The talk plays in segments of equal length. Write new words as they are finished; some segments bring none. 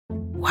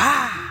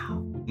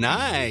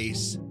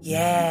Nice.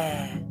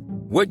 Yeah.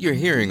 What you're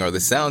hearing are the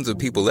sounds of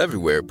people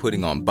everywhere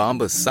putting on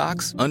Bombas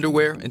socks,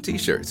 underwear, and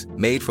T-shirts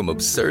made from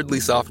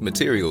absurdly soft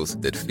materials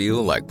that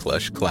feel like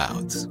plush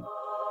clouds.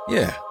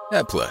 Yeah,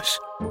 that plush.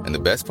 And the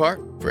best part?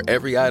 For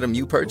every item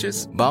you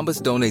purchase,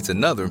 Bombas donates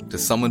another to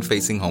someone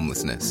facing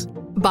homelessness.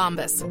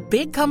 Bombas.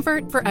 Big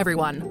comfort for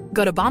everyone.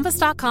 Go to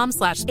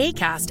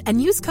bombas.com/ACAST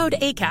and use code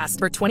ACAST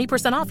for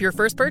 20% off your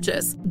first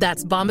purchase.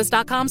 That's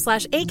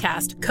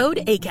bombas.com/ACAST. Code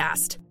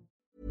ACAST.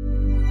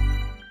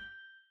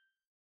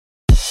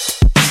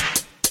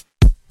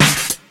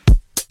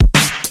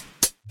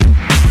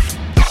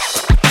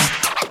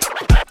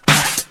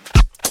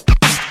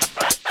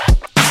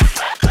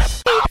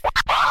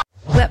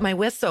 Wet my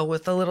whistle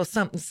with a little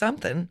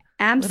something.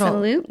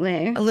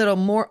 Absolutely. A little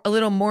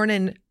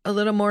morning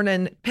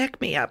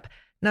pick me up.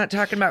 Not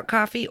talking about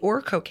coffee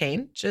or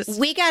cocaine, just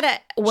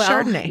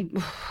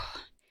Chardonnay.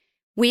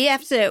 We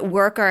have to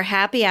work our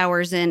happy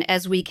hours in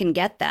as we can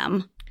get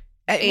them.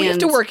 We have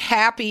to work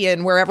happy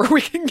in wherever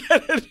we can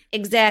get it.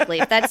 Exactly.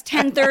 If that's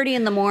 10:30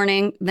 in the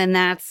morning, then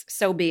that's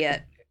so be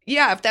it.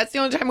 Yeah, if that's the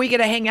only time we get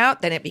to hang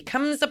out, then it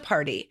becomes a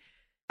party.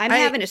 I'm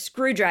having a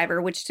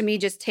screwdriver, which to me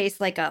just tastes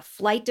like a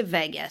flight to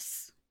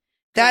Vegas.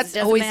 That's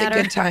always a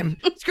good time.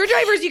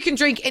 Screwdrivers you can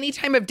drink any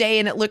time of day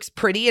and it looks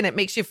pretty and it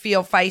makes you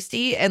feel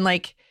feisty and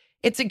like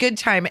it's a good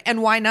time.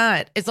 And why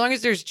not? As long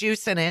as there's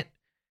juice in it.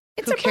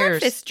 It's a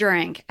breakfast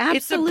drink.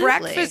 Absolutely. It's a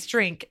breakfast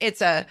drink.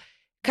 It's a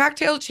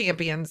cocktail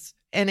champions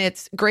and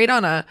it's great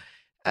on a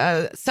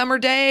summer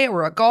day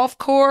or a golf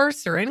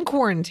course or in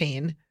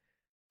quarantine.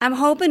 I'm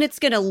hoping it's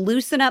going to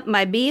loosen up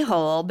my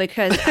beehole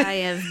because I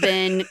have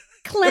been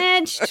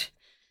clenched.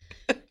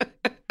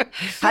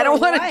 I don't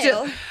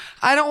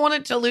want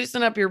it to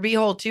loosen up your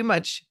beehole too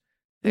much.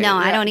 No,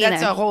 I don't either.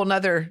 That's a whole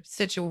nother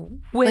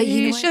situation. But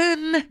you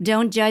know what?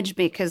 Don't judge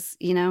me because,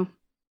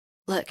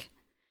 look,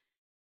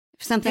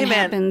 if something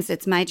happens,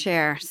 it's my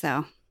chair,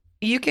 so.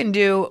 You can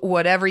do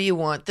whatever you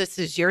want. This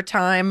is your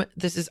time.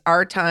 This is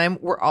our time.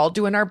 We're all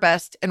doing our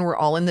best and we're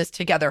all in this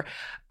together.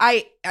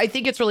 I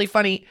think it's really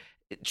funny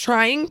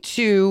trying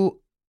to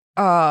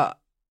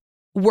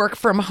work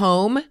from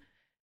home.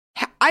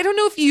 I don't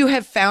know if you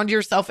have found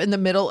yourself in the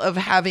middle of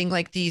having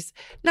like these,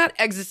 not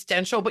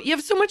existential, but you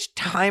have so much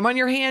time on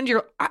your hand.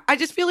 I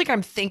just feel like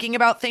I'm thinking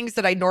about things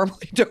that I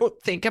normally don't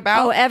think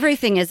about. Oh,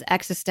 everything is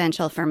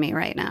existential for me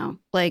right now.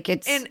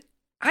 And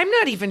I'm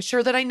not even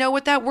sure that I know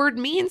what that word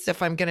means,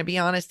 if I'm going to be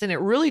honest. And it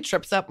really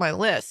trips up my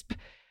lisp.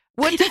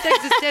 What does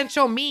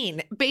existential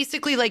mean?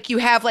 Basically, like you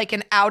have like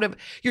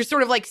you're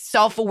sort of like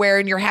self-aware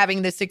and you're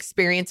having this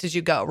experience as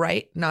you go,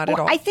 right? Not at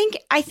all. I think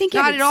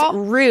not at its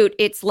root,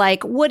 it's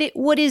like, what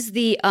is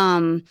the,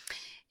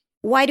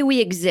 why do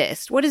we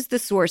exist? What is the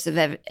source of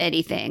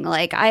anything?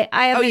 Like I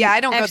have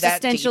an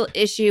existential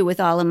issue with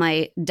all of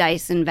my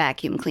Dyson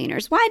vacuum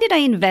cleaners. Why did I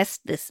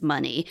invest this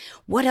money?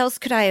 What else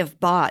could I have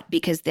bought?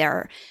 Because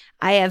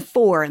I have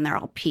 4 and they're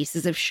all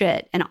pieces of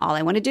shit. And all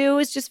I want to do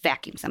is just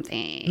vacuum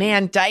something.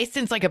 Man,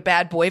 Dyson's like a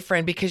bad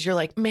boyfriend because you're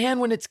like, man,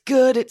 when it's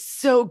good, it's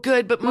so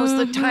good. But most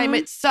of the time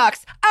it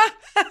sucks.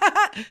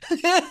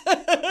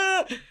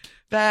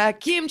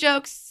 Vacuum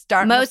jokes.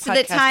 Start most of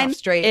the time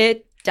straight.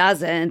 It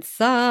doesn't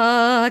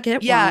suck.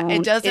 It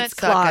doesn't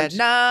suck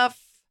enough.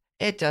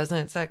 It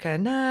doesn't suck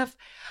enough.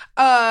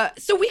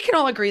 So we can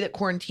all agree that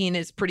quarantine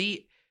is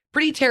pretty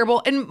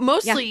terrible. And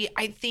mostly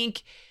I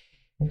think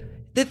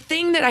the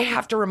thing that I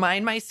have to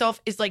remind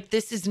myself is like,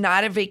 this is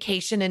not a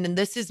vacation. And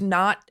this is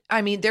not,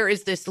 there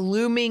is this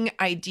looming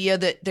idea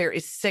that there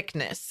is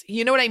sickness.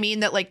 You know what I mean?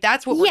 That like,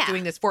 that's what we're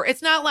doing this for.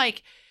 It's not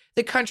like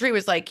the country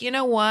was like, you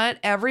know what?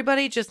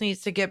 Everybody just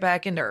needs to get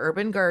back into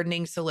urban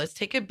gardening. So let's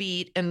take a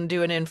beat and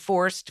do an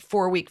enforced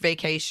 4-week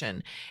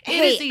vacation.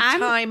 It is a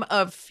time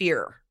of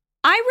fear.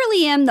 I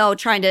really am, though,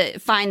 trying to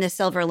find the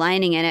silver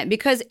lining in it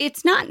because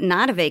it's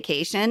not a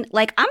vacation.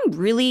 Like, I'm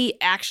really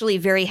actually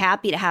very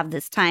happy to have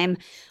this time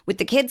with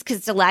the kids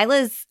because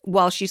Delilah's,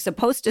 she's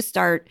supposed to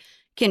start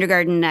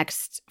kindergarten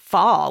next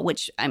fall,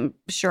 which I'm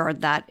sure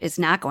that is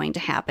not going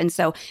to happen.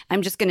 So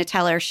I'm just going to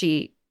tell her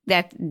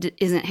that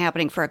isn't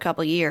happening for a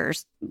couple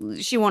years.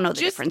 She won't know the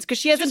difference because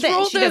she hasn't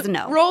been. She doesn't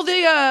know. Roll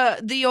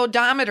the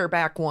odometer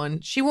back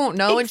one. She won't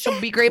know, and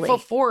she'll be grateful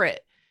for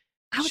it.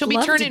 She'll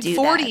be turning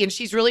 40 and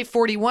she's really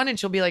 41 and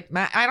she'll be like,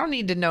 I don't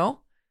need to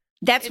know.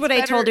 That's what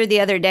I told her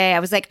the other day.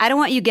 I was like, I don't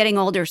want you getting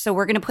older, so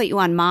we're going to put you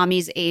on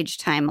mommy's age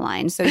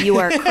timeline. So you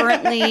are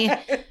currently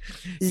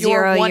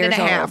 0 years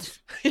old.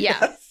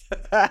 Yes.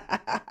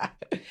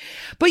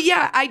 But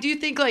yeah, I do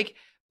think like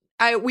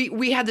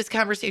we had this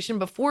conversation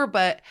before,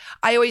 but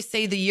I always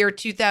say the year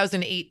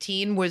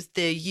 2018 was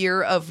the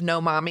year of no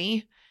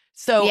mommy.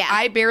 So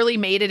I barely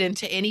made it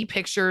into any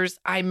pictures.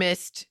 I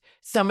missed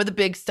some of the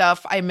big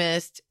stuff. I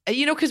missed,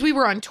 because we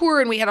were on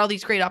tour and we had all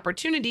these great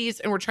opportunities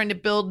and we're trying to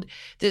build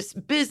this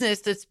business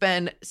that's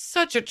been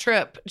such a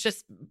trip,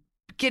 just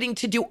getting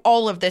to do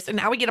all of this. And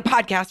now we get a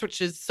podcast,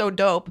 which is so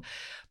dope.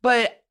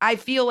 But I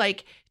feel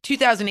like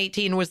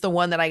 2018 was the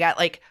one that I got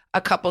like a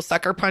couple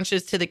sucker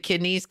punches to the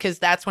kidneys because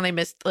that's when I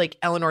missed like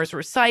Eleanor's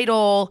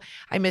recital.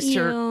 I missed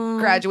her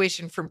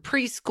graduation from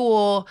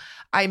preschool.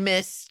 I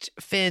missed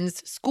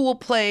Finn's school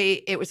play.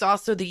 It was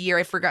also the year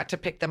I forgot to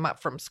pick them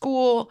up from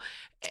school.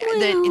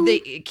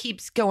 It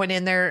keeps going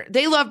in there.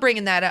 They love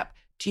bringing that up.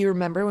 Do you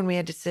remember when we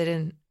had to sit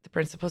in the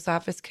principal's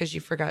office because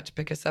you forgot to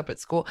pick us up at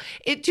school?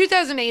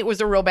 2008 was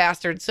a real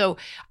bastard. So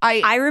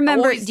I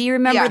remember. Do you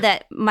remember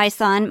that my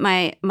son,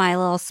 my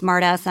little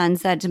smart ass son,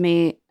 said to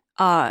me,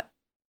 "I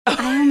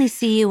only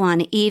see you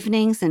on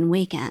evenings and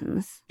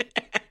weekends."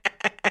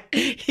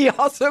 He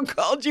also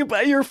called you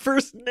by your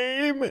first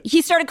name.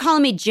 He started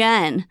calling me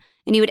Jen,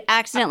 and he would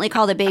accidentally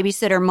call the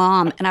babysitter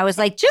Mom, and I was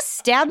like, "Just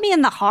stab me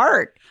in the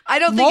heart." I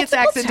don't think it's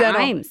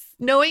accidental. Times.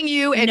 Knowing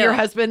you and your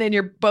husband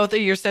and both of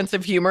your sense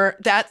of humor,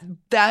 that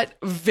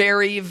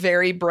very,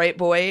 very bright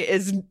boy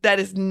is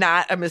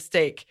not a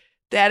mistake.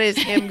 That is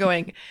him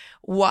going,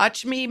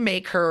 watch me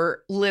make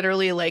her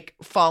literally like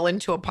fall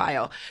into a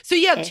pile. So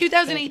yeah,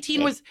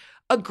 2018 was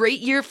a great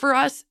year for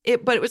us.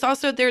 But it was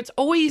also there's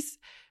always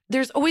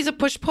a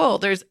push-pull.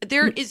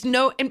 There is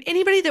no, and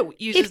anybody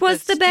that uses it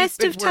was the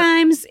best of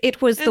times.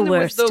 It was the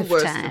worst of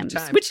times,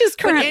 which is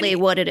currently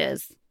what it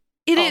is.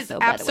 It also,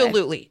 is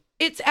absolutely.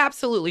 It's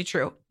absolutely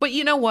true. But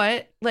you know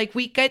what? Like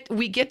we get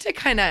to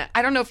kind of,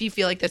 I don't know if you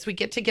feel like this, we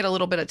get to get a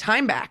little bit of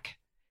time back,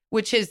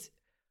 which is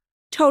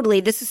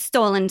totally, this is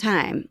stolen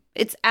time.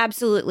 It's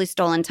absolutely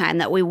stolen time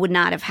that we would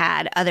not have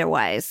had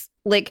otherwise.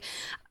 Like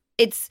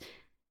it's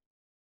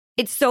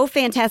so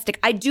fantastic.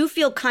 I do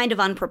feel kind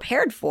of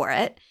unprepared for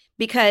it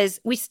because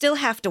we still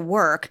have to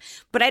work.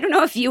 But I don't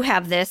know if you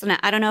have this, and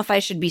I don't know if I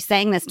should be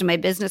saying this to my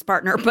business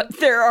partner, but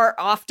there are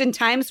often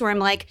times where I'm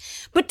like,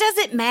 but does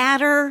it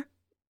matter?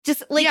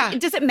 Just like,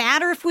 does it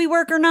matter if we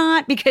work or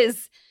not?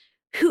 Because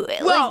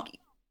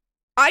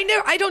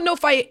I don't know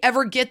if I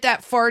ever get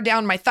that far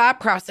down my thought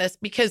process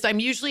because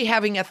I'm usually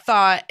having a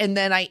thought and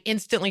then I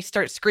instantly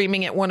start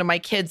screaming at one of my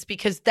kids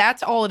because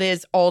that's all it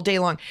is all day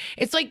long.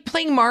 It's like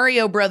playing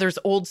Mario Brothers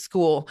old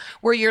school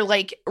where you're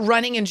like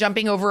running and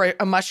jumping over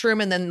a mushroom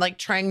and then like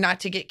trying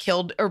not to get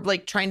killed or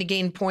like trying to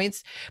gain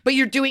points, but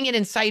you're doing it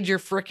inside your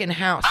frickin'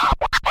 house.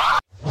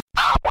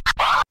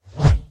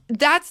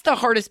 That's the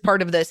hardest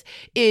part of this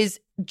is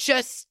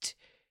just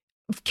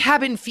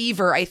cabin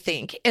fever, I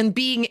think, and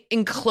being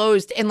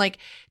enclosed and like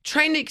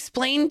trying to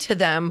explain to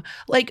them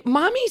like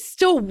mommy's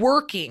still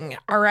working.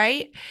 All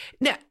right.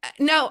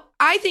 Now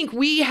I think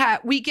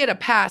we get a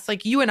pass,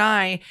 like you and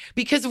I,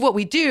 because of what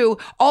we do.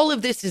 All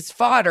of this is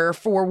fodder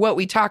for what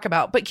we talk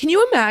about. But can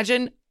you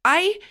imagine?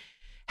 I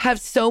have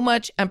so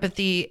much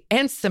empathy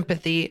and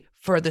sympathy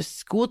for the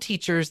school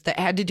teachers that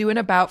had to do an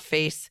about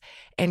face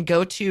and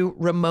go to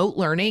remote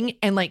learning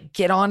and like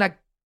get on a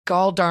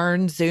gall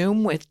darn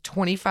Zoom with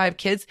 25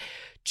 kids.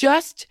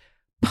 Just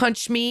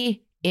punch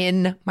me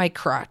in my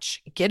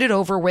crotch. Get it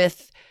over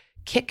with.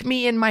 Kick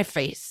me in my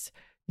face.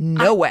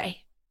 No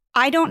way.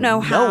 I don't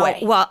know how. No way.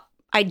 Well,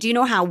 I do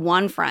know how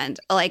one friend,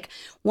 like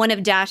one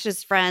of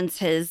Dash's friends,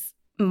 his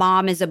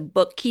mom is a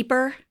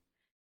bookkeeper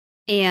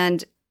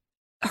and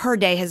her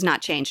day has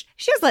not changed.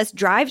 She has less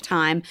drive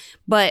time,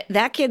 but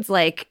that kid's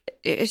like,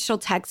 she'll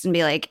text and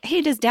be like,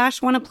 hey, does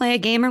Dash want to play a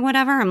game or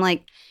whatever? I'm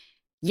like,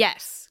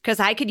 yes, because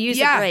I could use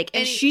a break.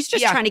 And she's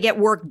just trying to get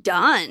work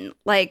done.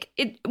 Like,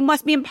 it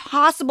must be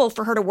impossible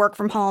for her to work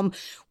from home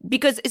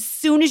because as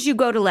soon as you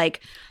go to like,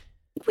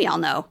 we all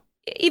know,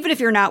 even if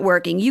you're not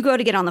working, you go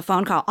to get on the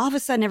phone call, all of a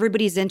sudden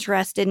everybody's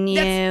interested in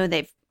you.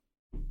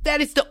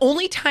 That is the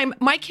only time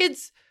my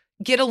kids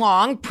get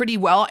along pretty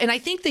well. And I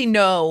think they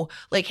know,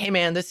 like, hey,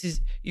 man,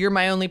 you're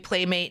my only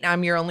playmate.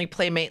 I'm your only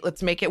playmate.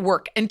 Let's make it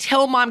work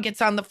until mom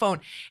gets on the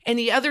phone. And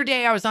the other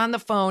day I was on the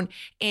phone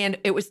and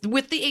it was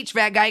with the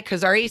HVAC guy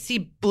because our AC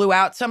blew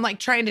out. So I'm like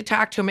trying to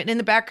talk to him. And in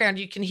the background,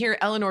 you can hear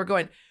Eleanor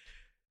going,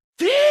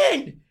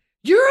 Finn,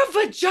 you're a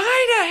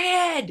vagina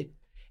head.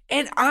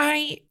 And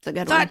I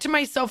thought to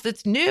myself,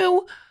 that's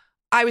new.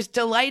 I was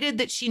delighted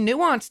that she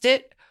nuanced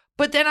it.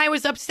 But then I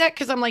was upset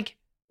because I'm like,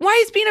 why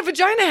is being a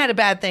vagina head a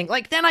bad thing?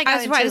 Like then I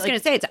got I was going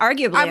to say it's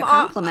arguably a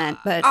compliment,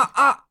 but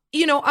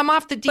I'm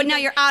off the deep. But now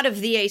you're out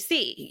of the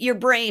AC. Your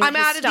brain. I'm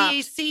out of the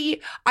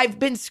AC. I've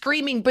been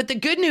screaming, but the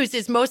good news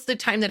is most of the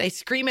time that I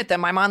scream at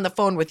them, I'm on the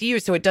phone with you,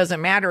 so it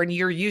doesn't matter, and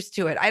you're used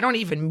to it. I don't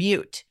even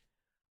mute.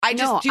 I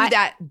just do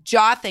that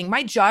jaw thing.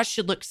 My jaw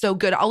should look so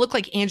good. I'll look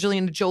like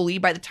Angelina Jolie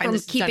by the time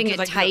this is keeping done,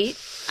 it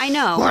tight. I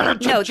know.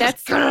 No,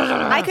 Kristen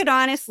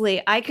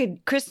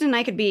and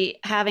I could be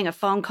having a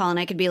phone call and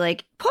I could be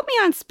like, put me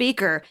on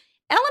speaker.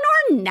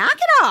 Eleanor, knock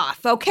it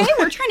off, okay?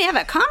 We're trying to have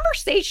a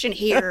conversation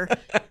here.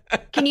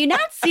 Can you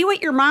not see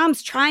what your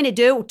mom's trying to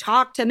do?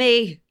 Talk to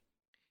me.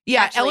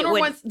 Yeah, actually,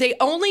 Eleanor they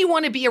only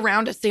want to be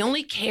around us. They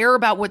only care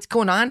about what's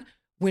going on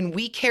when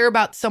we care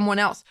about someone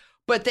else.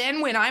 But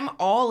then when I'm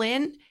all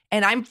in,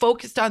 and I'm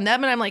focused on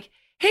them and I'm like,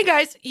 hey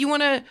guys, you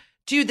want to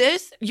do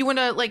this? You want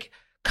to like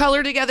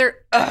color together?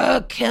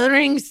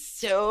 Coloring's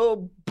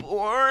so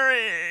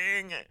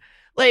boring.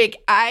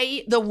 Like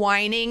the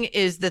whining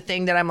is the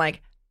thing that I'm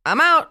like,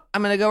 I'm out.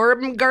 I'm going to go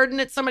urban garden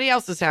at somebody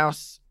else's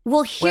house,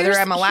 Well, whether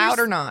I'm allowed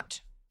or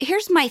not.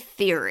 Here's my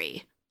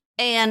theory.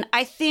 And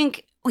I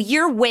think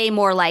you're way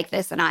more like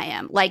this than I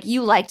am. Like,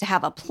 you like to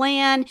have a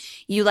plan.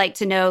 You like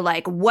to know,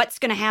 like, what's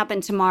going to happen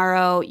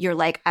tomorrow. You're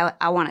like,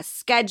 I want to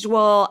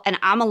schedule. And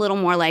I'm a little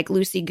more like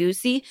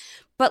loosey-goosey.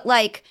 But,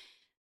 like,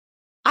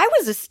 I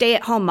was a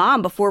stay-at-home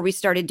mom before we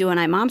started doing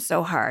I Mom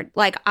So Hard.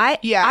 Like, I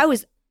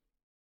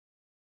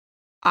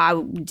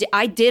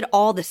did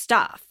all the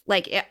stuff.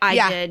 Like,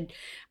 I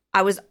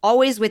was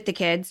always with the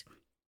kids.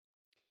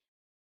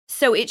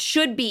 So it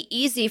should be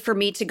easy for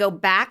me to go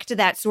back to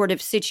that sort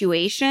of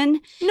situation.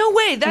 No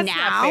way. That's now.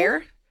 not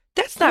fair.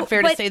 That's not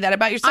fair to say that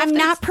about yourself. I'm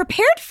not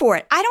prepared for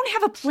it. I don't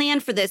have a plan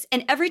for this.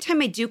 And every time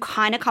I do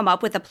kind of come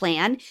up with a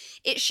plan,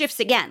 it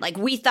shifts again. Like,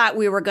 we thought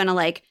we were going to,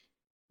 like,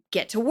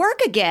 get to work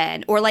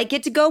again or, like,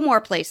 get to go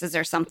more places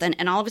or something.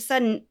 And all of a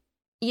sudden,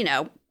 you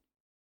know.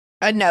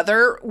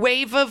 Another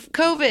wave of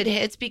COVID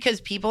hits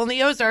because people in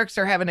the Ozarks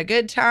are having a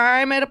good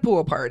time at a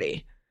pool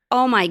party.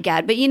 Oh, my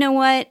God. But you know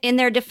what? In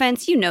their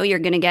defense, you know you're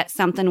going to get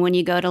something when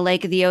you go to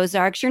Lake of the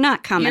Ozarks. You're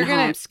not coming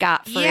home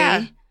scot-free.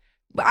 Yeah.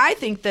 But I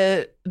think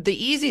the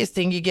easiest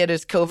thing you get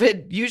is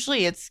COVID.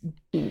 Usually it's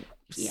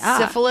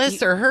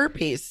syphilis or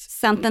herpes.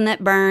 Something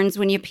that burns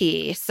when you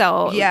pee.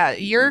 So yeah,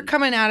 you're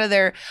coming out of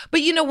there.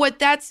 But you know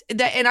what?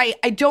 And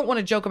I don't want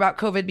to joke about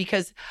COVID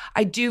because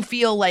I do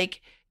feel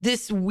like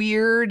this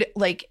weird,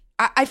 like,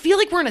 I feel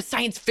like we're in a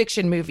science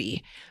fiction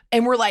movie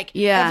and we're like,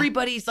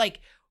 everybody's like,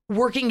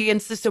 working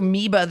against this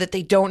amoeba that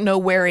they don't know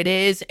where it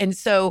is. And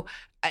so,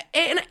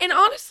 and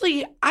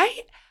honestly,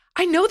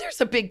 I know there's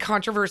a big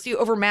controversy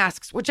over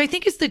masks, which I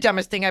think is the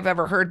dumbest thing I've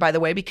ever heard, by the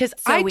way, because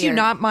I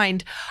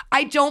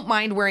don't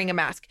mind wearing a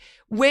mask.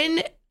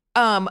 When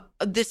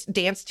this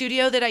dance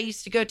studio that I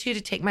used to go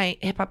to take my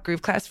hip hop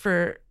groove class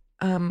for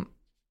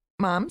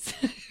moms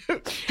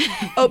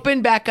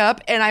opened back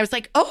up, and I was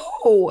like,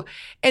 oh,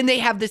 and they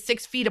have the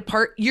 6 feet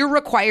apart. You're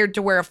required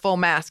to wear a full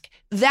mask.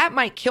 That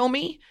might kill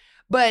me.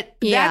 But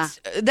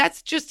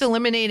that's just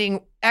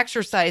eliminating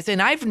exercise, and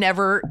I've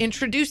never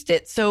introduced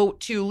it. So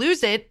to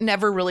lose it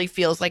never really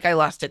feels like I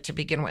lost it to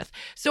begin with.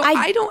 So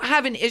I don't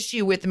have an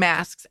issue with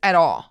masks at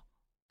all.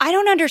 I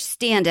don't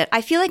understand it.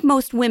 I feel like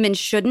most women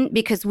shouldn't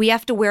because we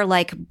have to wear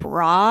like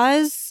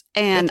bras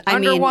and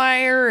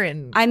underwire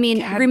and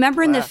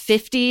remember in the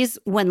 50s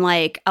when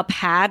like a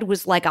pad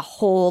was like a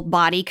whole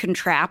body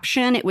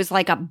contraption? It was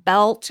like a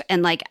belt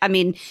and like,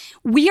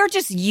 we are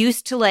just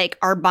used to like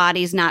our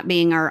bodies not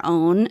being our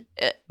own.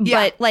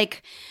 But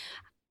like,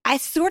 I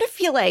sort of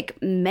feel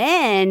like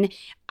men,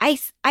 I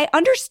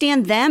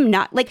understand them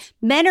not like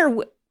men are,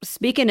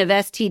 speaking of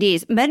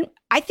STDs,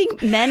 I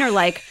think men are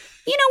like,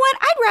 you know what?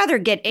 I'd rather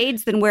get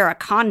AIDS than wear a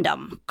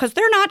condom because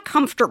they're not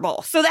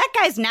comfortable. So that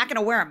guy's not going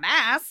to wear a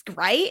mask,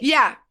 right?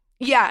 Yeah.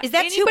 Yeah. Is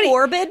that too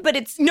morbid? But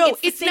it's not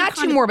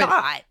too morbid.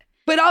 Thought.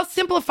 But I'll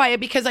simplify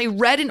it because I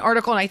read an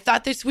article and I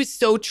thought this was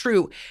so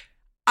true.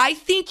 I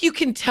think you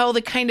can tell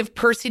the kind of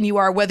person you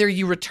are whether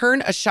you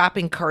return a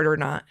shopping cart or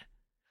not.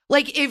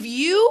 Like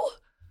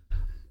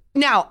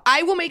now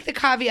I will make the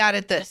caveat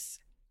at this.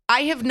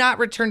 I have not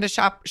returned a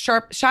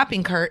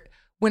shopping cart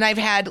when I've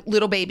had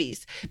little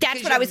babies.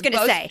 That's what I was going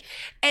to say.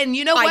 And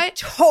you know what? I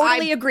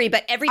totally agree.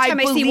 But every time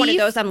I see one of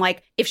those, I'm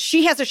like, if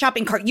she has a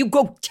shopping cart, you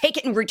go take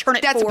it and return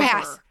it for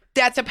her.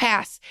 That's a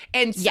pass.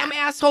 And some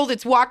asshole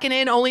that's walking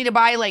in only to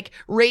buy like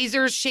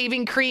razors,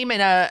 shaving cream,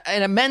 and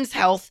a Men's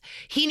Health,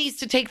 he needs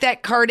to take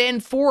that cart in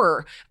for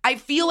her. I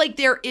feel like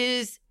there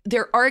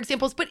are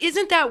examples, but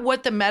isn't that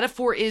what the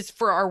metaphor is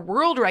for our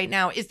world right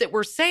now? Is that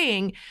we're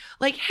saying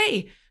like,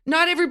 hey,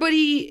 not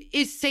everybody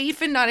is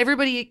safe and not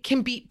everybody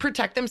can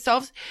protect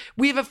themselves.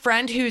 We have a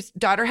friend whose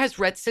daughter has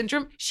Rett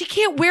syndrome. She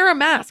can't wear a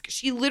mask.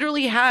 She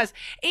literally has,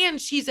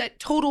 and she's at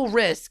total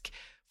risk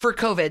for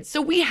COVID.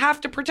 So we have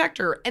to protect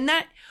her. And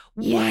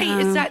why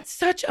is that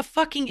such a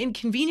fucking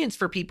inconvenience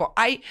for people?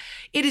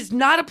 It is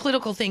not a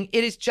political thing.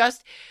 It is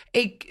just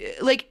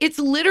it's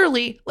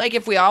literally like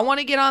if we all want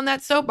to get on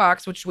that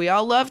soapbox, which we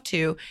all love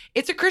to,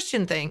 it's a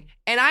Christian thing.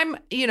 And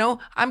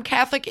I'm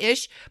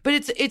Catholic-ish, but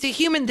it's a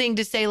human thing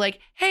to say like,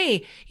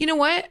 hey, you know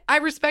what? I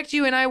respect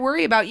you and I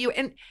worry about you.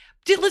 And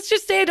let's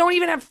just say I don't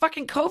even have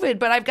fucking COVID,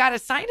 but I've got a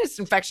sinus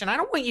infection. I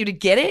don't want you to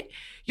get it.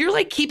 You're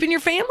like keeping your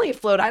family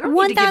afloat. I don't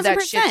need to give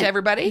that shit to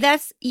everybody.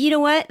 You know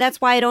what?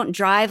 That's why I don't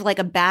drive like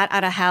a bat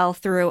out of hell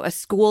through a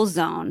school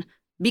zone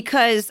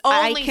because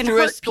only I can through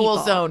hurt a school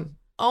people. zone.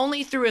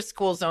 Only through a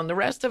school zone. The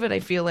rest of it, I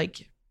feel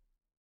like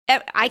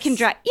I can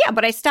drive. Yeah,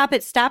 but I stop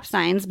at stop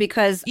signs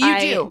because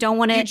I don't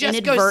want to inadvertently.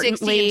 You just go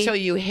 60 until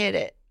you hit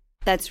it.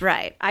 That's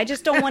right. I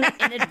just don't want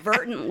to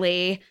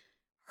inadvertently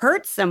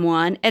hurt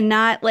someone and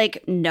not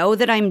like know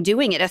that I'm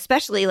doing it.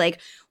 Especially like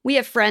we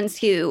have friends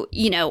who,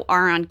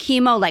 are on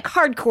chemo, like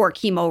hardcore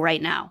chemo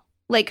right now,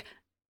 like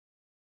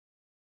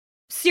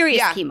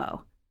serious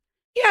chemo.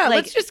 Yeah, like,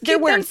 let's just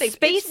keep them safe.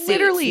 Space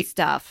suits and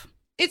stuff.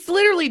 It's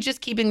literally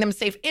just keeping them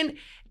safe.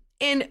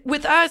 And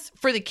with us,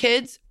 for the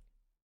kids,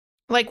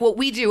 like what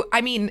we do,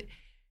 I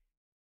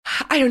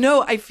don't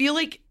know. I feel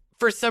like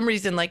for some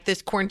reason, like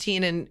this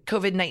quarantine and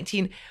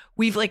COVID-19,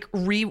 we've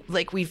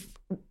we've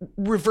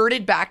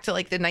reverted back to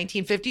like the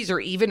 1950s or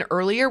even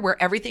earlier,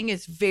 where everything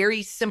is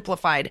very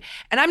simplified.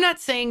 And I'm not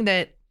saying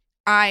that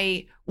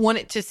I want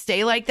it to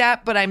stay like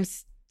that, but I'm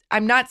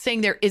not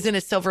saying there isn't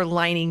a silver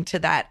lining to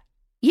that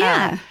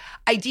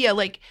idea.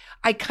 Like,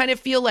 I kind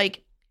of feel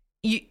like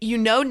you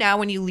know now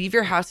when you leave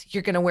your house,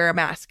 you're going to wear a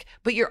mask,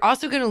 but you're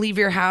also going to leave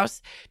your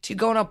house to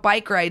go on a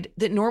bike ride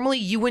that normally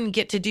you wouldn't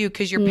get to do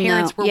because your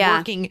parents were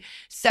working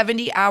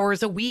 70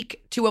 hours a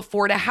week to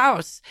afford a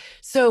house.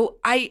 So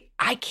I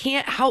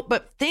can't help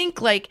but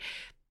think like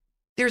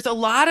there's a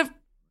lot of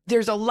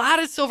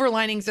silver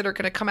linings that are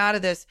going to come out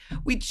of this.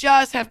 We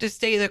just have to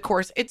stay the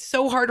course. It's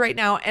so hard right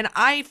now. And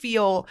I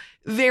feel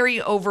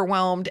very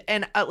overwhelmed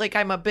and like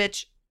I'm a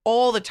bitch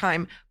all the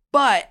time,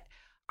 but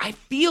I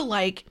feel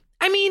like,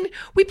 I mean,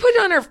 we put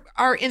it on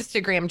our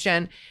Instagram,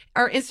 Jen,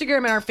 our Instagram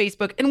and our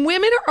Facebook, and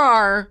women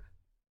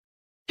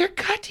they're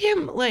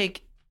goddamn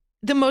like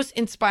the most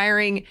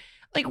inspiring,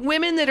 like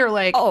women that are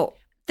like, oh,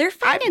 they're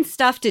finding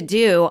stuff to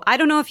do. I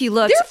don't know if you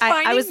looked. They're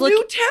finding I was looking,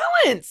 new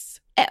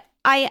talents.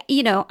 I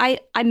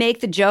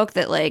make the joke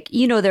that like,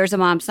 there's a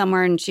mom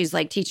somewhere and she's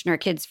like teaching her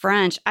kids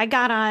French. I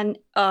got on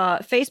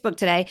Facebook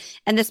today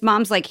and this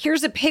mom's like,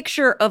 here's a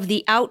picture of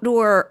the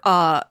outdoor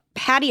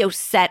patio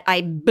set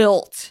I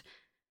built.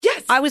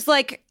 Yes. I was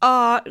like,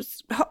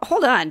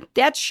 hold on.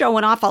 That's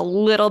showing off a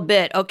little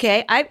bit.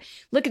 Okay.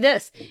 Look at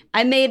this.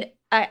 I made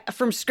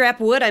from scrap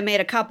wood. I made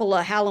a couple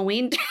of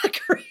Halloween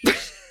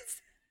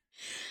decorations.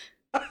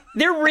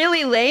 They're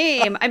really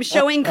lame. I'm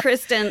showing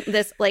Kristen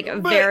this like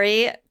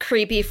very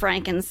creepy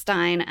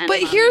Frankenstein. And but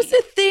mummy. Here's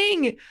the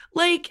thing.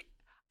 Like,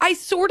 I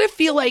sort of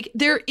feel like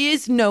there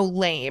is no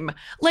lame.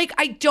 Like,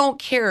 I don't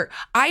care.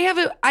 I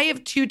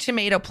have 2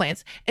 tomato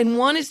plants and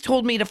one has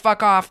told me to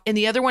fuck off and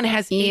the other one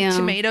has 8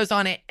 tomatoes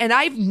on it. And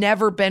I've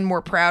never been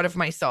more proud of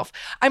myself.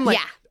 I'm like,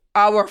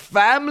 our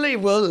family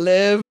will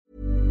live.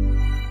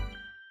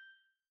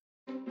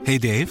 Hey,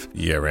 Dave.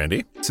 Yeah,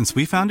 Randy. Since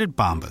we founded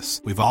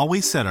Bombas, we've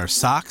always said our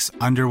socks,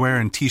 underwear,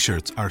 and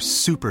T-shirts are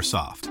super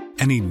soft.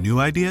 Any new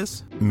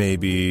ideas?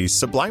 Maybe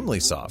sublimely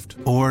soft.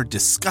 Or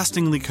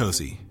disgustingly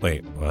cozy.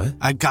 Wait, what?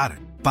 I got it.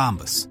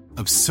 Bombas.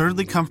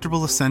 Absurdly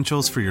comfortable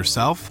essentials for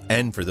yourself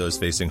and for those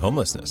facing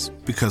homelessness.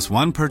 Because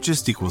one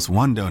purchased equals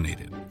one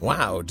donated.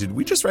 Wow, did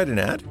we just write an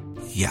ad?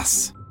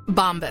 Yes.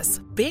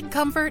 Bombas. Big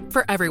comfort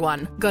for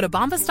everyone. Go to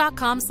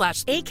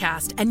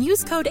bombas.com/ACAST and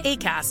use code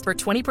ACAST for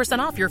 20%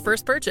 off your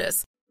first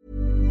purchase.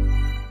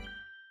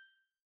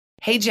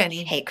 Hey,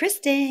 Jenny. Hey,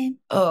 Kristen.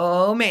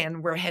 Oh,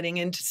 man, we're heading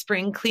into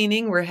spring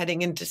cleaning. We're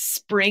heading into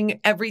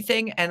spring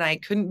everything. And I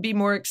couldn't be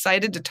more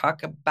excited to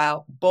talk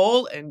about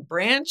Boll and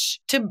Branch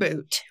to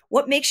boot.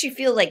 What makes you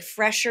feel like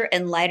fresher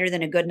and lighter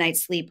than a good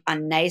night's sleep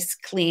on nice,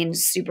 clean,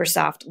 super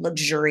soft,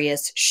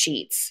 luxurious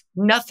sheets?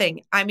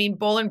 Nothing. I mean,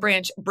 Boll and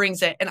Branch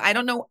brings it. And I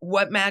don't know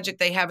what magic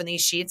they have in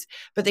these sheets,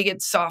 but they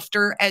get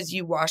softer as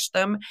you wash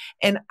them.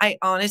 And I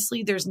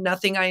honestly, there's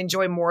nothing I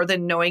enjoy more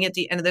than knowing at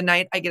the end of the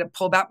night, I get to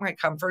pull back my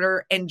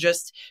comforter and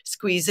just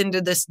squeeze into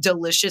this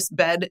delicious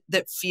bed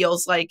that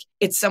feels like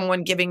it's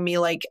someone giving me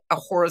like a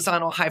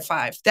horizontal high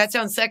five. That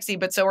sounds sexy,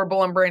 but so are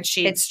Boll and Branch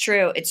sheets. It's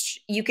true.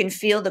 You can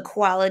feel the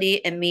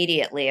quality immediately,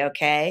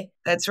 okay?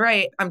 That's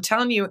right. I'm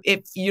telling you,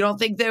 if you don't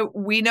think that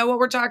we know what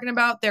we're talking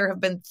about, there have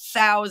been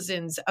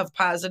thousands of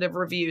positive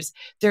reviews.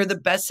 They're the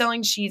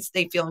best-selling sheets.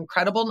 They feel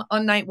incredible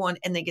on night one,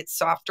 and they get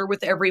softer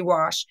with every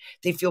wash.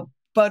 They feel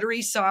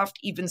buttery soft,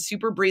 even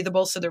super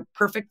breathable, so they're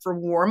perfect for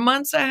warm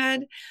months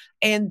ahead.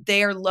 And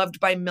they are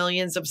loved by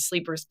millions of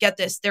sleepers. Get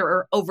this, there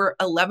are over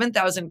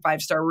 11,000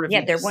 5-star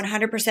reviews. Yeah, they're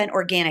 100%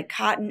 organic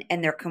cotton,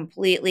 and they're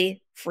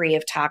completely free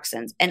of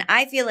toxins. And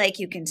I feel like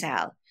you can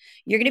tell.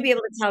 You're going to be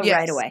able to tell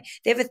right away.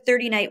 They have a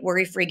 30-night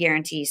worry-free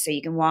guarantee, so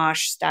you can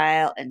wash,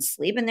 style, and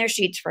sleep in their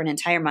sheets for an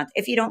entire month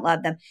if you don't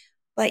love them,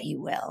 but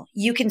you will.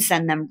 You can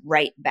send them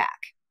right back.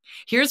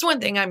 Here's one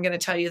thing I'm going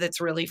to tell you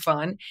that's really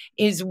fun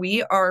is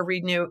we are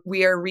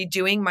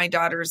redoing my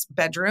daughter's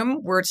bedroom.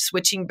 We're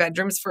switching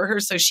bedrooms for her,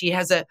 so she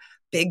has a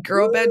big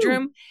girl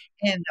bedroom.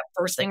 And the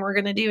first thing we're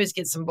going to do is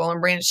get some Boll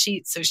and Branch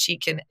sheets so she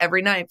can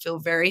every night feel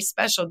very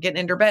special getting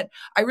into her bed.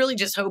 I really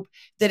just hope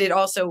that it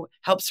also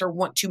helps her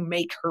want to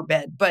make her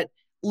bed. But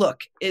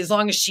look, as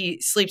long as she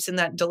sleeps in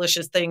that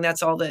delicious thing,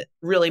 that's all that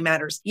really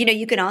matters.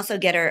 You can also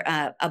get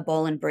her a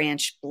Boll and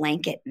Branch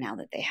blanket now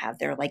that they have.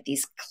 They're like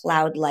these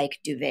cloud-like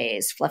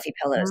duvets, fluffy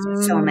pillows,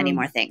 and so many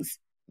more things.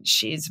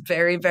 She's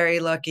very, very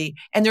lucky.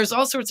 And there's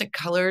all sorts of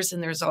colors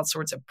and there's all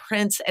sorts of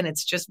prints, and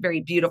it's just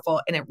very beautiful.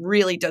 And it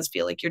really does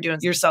feel like you're doing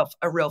yourself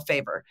a real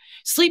favor.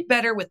 Sleep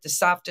better with the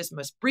softest,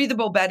 most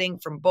breathable bedding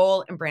from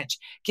Boll and Branch.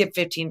 Get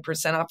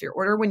 15% off your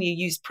order when you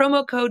use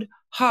promo code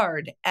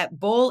HARD at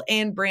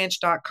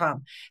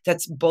bollandbranch.com.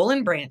 That's Boll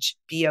and Branch,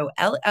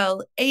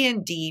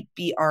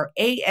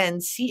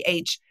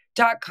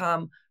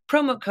 BOLLANDBRANCH.com.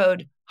 Promo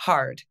code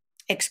HARD.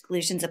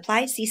 Exclusions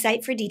apply. See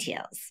site for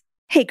details.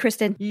 Hey,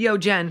 Kristen. Yo,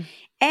 Jen.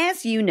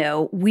 As you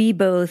know, we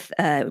both,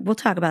 we'll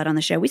talk about it on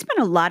the show. We spend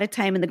a lot of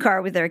time in the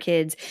car with our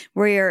kids.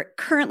 We're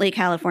currently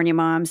California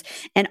moms,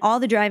 and all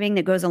the driving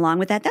that goes along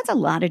with that, that's a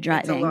lot of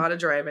driving. It's a lot of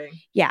driving.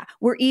 Yeah.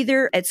 We're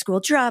either at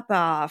school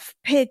drop-off,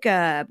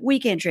 pickup,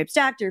 weekend trips,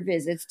 doctor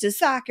visits, to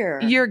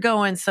soccer. You're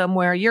going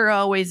somewhere. You're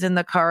always in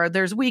the car.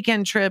 There's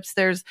weekend trips.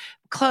 There's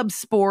club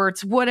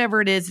sports,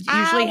 whatever it is. It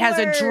usually has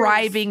a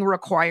driving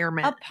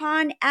requirement.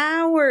 Upon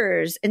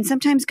hours. And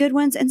sometimes good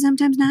ones and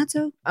sometimes not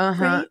so.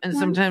 And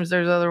sometimes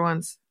there's other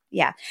ones.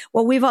 Yeah.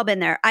 Well, we've all been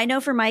there. I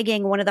know for my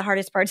gang, one of the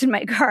hardest parts in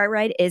my car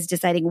ride is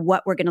deciding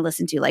what we're going to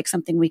listen to, like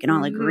something we can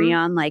all agree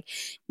on. Like,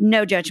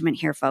 no judgment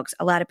here, folks.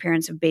 A lot of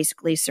parents have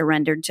basically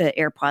surrendered to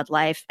AirPod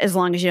life. As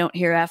long as you don't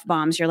hear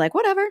F-bombs, you're like,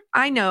 whatever.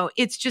 I know.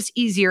 It's just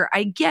easier.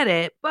 I get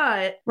it,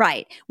 but...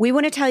 Right. We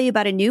want to tell you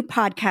about a new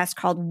podcast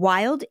called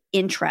Wild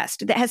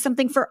Interest that has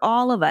something for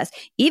all of us,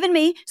 even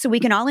me, so we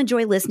can all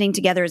enjoy listening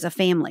together as a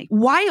family.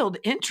 Wild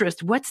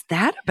Interest? What's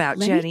that about,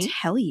 Jenny? Let me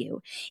tell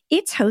you.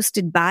 It's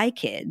hosted by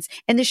kids,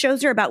 and the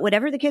shows are about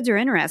whatever the kids are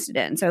interested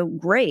in. So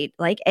great,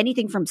 like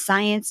anything from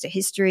science to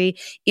history,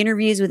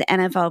 interviews with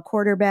NFL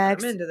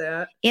quarterbacks. I'm into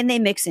that. And they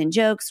mix in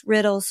jokes,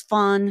 riddles,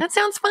 fun. That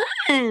sounds fun.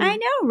 I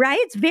know, right?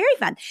 It's very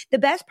fun. The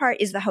best part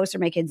is the hosts are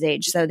my kids'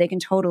 age, so they can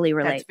totally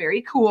relate. That's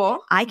very cool.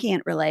 I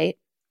can't relate,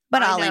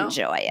 but I'll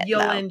enjoy it.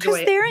 You'll enjoy it.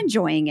 Because they're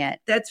enjoying it.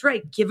 That's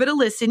right. Give it a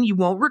listen. You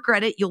won't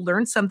regret it. You'll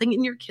learn something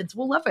and your kids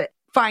will love it.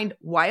 Find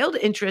Wild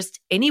Interest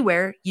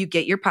anywhere you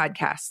get your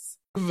podcasts.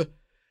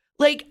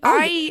 Like,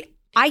 I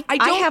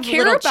don't have care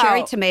little about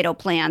cherry tomato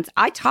plants.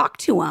 I talk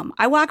to them.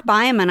 I walk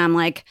by them and I'm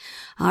like,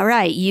 all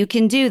right, you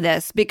can do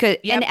this. Because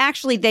And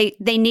actually, they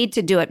need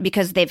to do it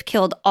because they've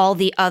killed all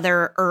the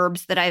other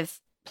herbs that I've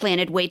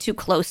planted way too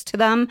close to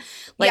them.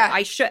 Like,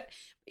 I should.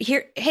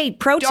 Hey,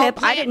 pro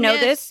tip, I didn't know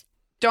this.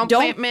 Don't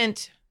plant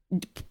mint.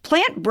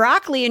 Plant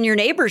broccoli in your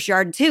neighbor's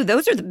yard, too.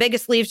 Those are the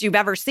biggest leaves you've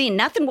ever seen.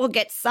 Nothing will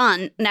get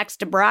sun next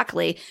to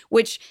broccoli,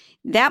 which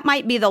that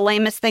might be the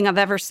lamest thing I've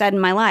ever said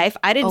in my life.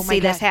 I didn't see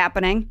this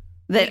happening.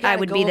 That I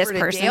would be this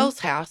person. Dale's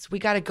house. We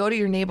got to go to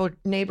your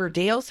neighbor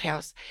Dale's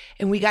house,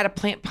 and we got to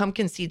plant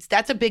pumpkin seeds.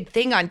 That's a big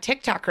thing on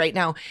TikTok right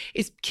now.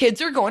 Is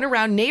kids are going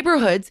around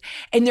neighborhoods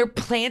and they're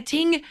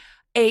planting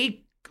a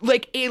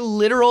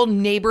literal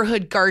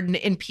neighborhood garden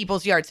in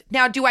people's yards.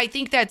 Now, do I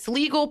think that's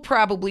legal?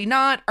 Probably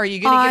not. Are you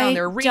going to get on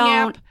their Ring app?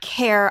 I don't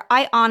care.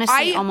 I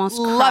honestly almost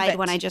cried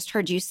when I just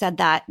heard you said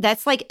that.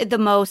 That's like the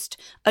most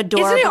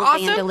adorable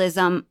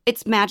vandalism.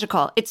 It's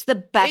magical. It's the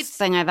best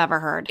thing I've ever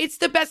heard. It's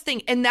the best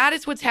thing. And that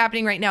is what's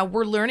happening right now.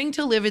 We're learning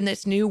to live in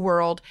this new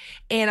world.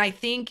 And I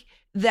think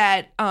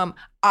that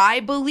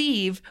I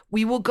believe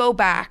we will go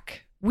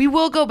back. We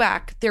will go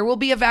back. There will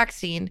be a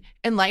vaccine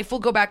and life will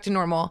go back to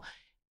normal.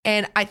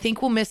 And I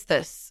think we'll miss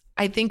this.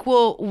 I think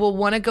we'll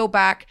want to go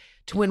back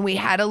to when we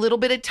had a little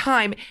bit of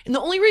time. And the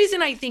only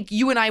reason I think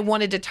you and I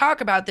wanted to talk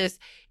about this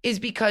is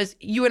because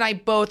you and I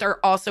both are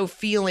also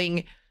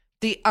feeling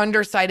the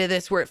underside of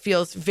this where it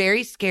feels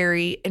very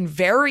scary and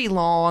very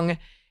long.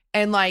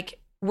 And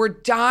like we're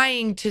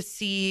dying to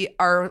see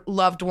our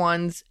loved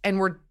ones. And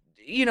we're,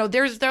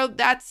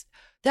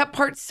 that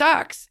part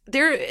sucks.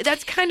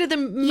 That's kind of the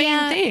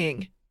main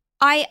thing.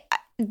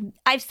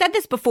 I've said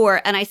this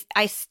before, and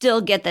I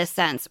still get this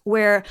sense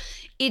where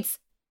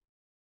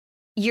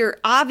you're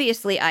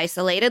obviously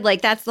isolated.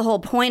 Like, that's the whole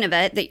point of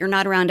it, that you're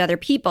not around other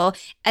people.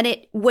 And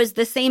it was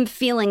the same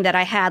feeling that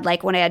I had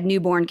like when I had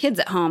newborn kids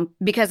at home,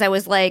 because I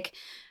was like,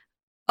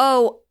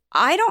 oh,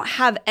 I don't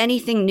have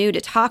anything new to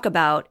talk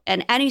about,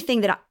 and anything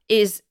that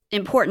is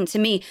important to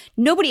me,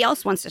 nobody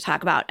else wants to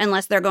talk about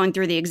unless they're going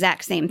through the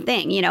exact same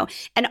thing,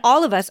 And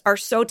all of us are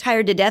so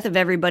tired to death of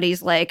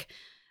everybody's like,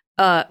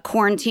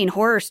 quarantine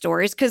horror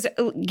stories, because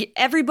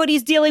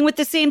everybody's dealing with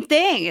the same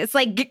thing. It's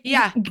like,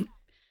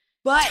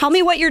 but tell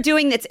me what you're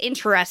doing that's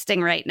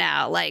interesting right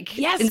now. Like,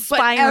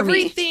 inspire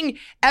me.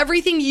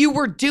 Everything you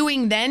were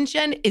doing then,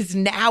 Jen, is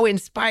now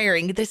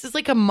inspiring. This is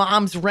like a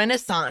mom's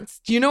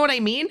renaissance. Do you know what I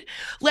mean?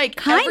 Like,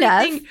 kind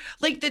of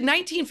like the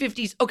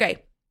 1950s. Okay,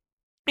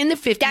 in the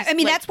 50s. I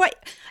mean, that's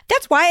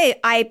why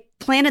I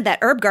planted that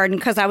herb garden,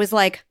 because I was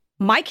like,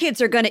 my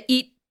kids are going to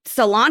eat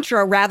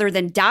cilantro rather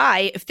than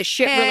die if the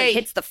shit really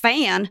hits the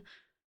fan.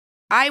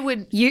 I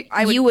would you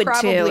would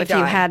too if you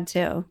had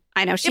to.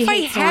 I know she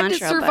hates cilantro. If I had to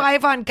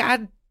survive on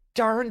god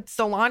darn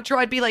cilantro,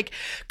 I'd be like,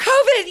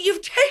 COVID,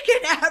 you've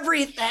taken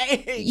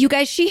everything. You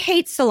guys, she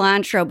hates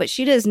cilantro, but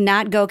she does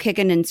not go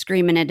kicking and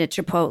screaming into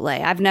Chipotle.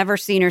 I've never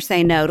seen her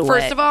say no to it.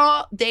 First of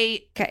all,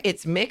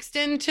 it's mixed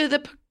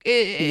into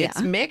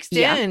mixed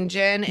in,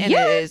 Jen, and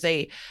it is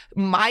a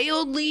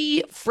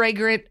mildly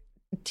fragrant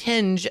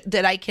tinge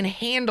that I can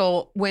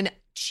handle when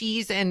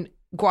cheese and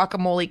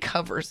guacamole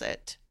covers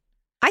it.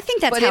 I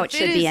think that's how it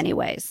should be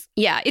anyways.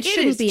 Yeah, it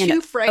shouldn't be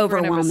too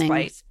fragrant of a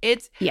spice.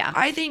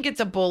 I think it's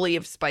a bully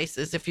of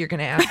spices if you're going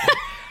to ask me.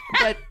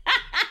 But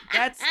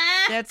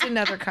that's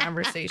another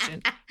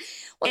conversation.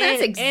 Well,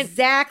 that's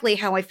exactly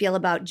how I feel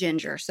about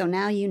ginger. So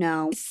now you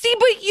know. See,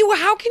 but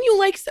how can you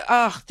like,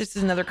 this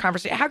is another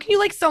conversation. How can you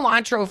like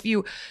cilantro if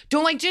you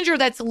don't like ginger?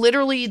 That's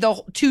literally the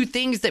two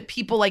things that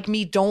people like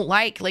me don't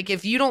like. Like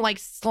if you don't like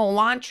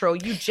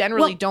cilantro, you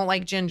generally don't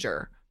like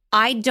ginger.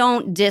 I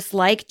don't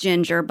dislike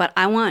ginger, but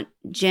I want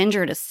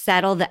ginger to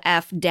settle the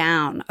F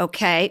down,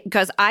 okay?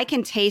 Because I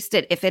can taste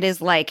it if it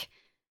is like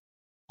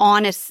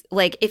honest,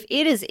 like if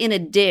it is in a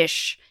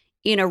dish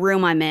in a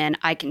room I'm in,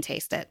 I can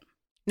taste it.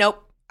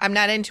 Nope. I'm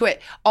not into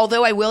it.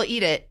 Although I will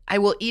eat it. I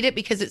will eat it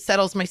because it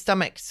settles my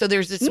stomach. So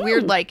there's this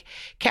weird like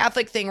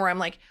Catholic thing where I'm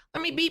like,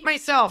 let me beat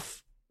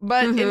myself,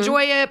 but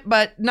enjoy it,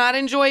 but not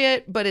enjoy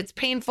it. But it's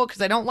painful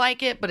because I don't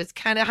like it, but it's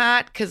kind of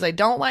hot because I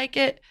don't like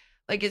it.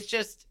 Like it's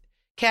just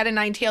cat and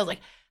nine tails,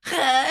 like,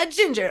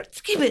 ginger,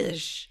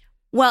 skibbish.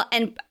 Well,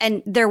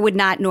 and there would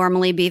not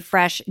normally be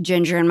fresh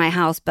ginger in my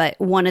house, but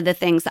one of the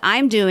things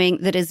I'm doing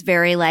that is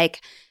very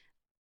like,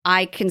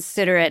 I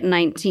consider it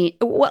 19.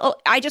 Well,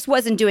 I just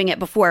wasn't doing it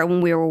before when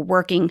we were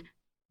working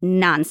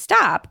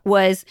nonstop.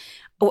 Was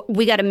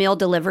we got a meal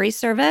delivery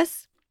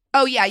service?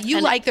 Oh yeah, you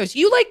like those.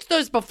 You liked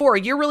those before.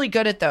 You're really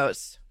good at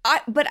those.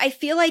 But I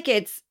feel like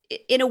it's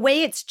in a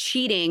way it's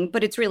cheating,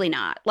 but it's really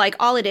not. Like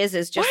all it is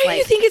just Why do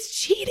you think it's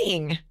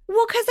cheating?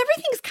 Well, because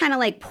everything's kind of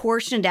like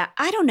portioned out.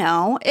 I don't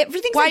know.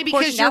 Everything's why like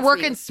because you're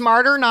working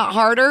smarter, not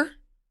harder.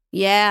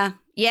 Yeah.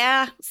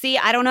 See,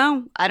 I don't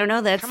know.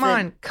 That's come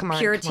on,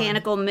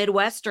 puritanical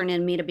Midwestern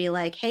in me to be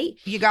like, hey,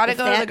 you got to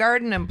go to the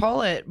garden and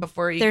pull it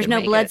before you. There's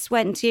no blood,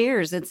 sweat, and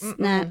tears. It's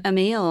not a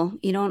meal.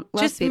 You don't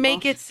love just people.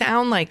 Make it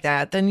sound like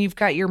that. Then you've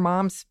got your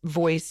mom's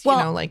voice.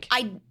 Well,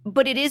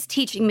 but it is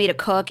teaching me to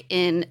cook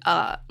in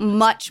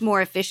much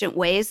more efficient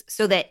ways,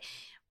 so that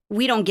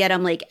we don't get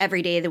them like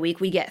every day of the week.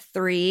 We get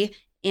 3,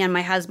 and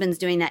my husband's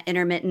doing that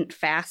intermittent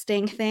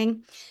fasting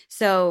thing,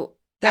 so.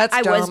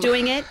 I was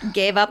doing it,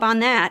 gave up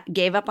on that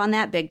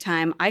big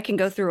time. I can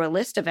go through a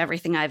list of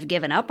everything I've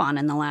given up on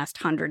in the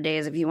last 100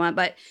 days if you want.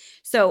 But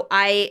so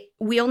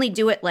we only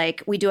do it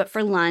we do it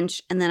for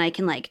lunch, and then I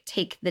can like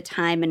take the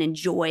time and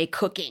enjoy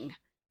cooking,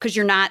 because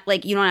you're not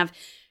like, you don't have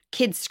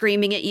kids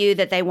screaming at you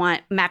that they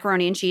want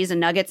macaroni and cheese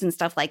and nuggets and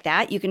stuff like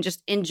that. You can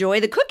just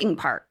enjoy the cooking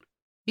part.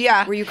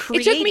 Yeah. Where you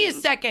create. It took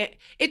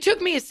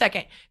me a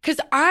second because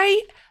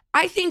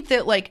I think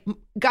that, like,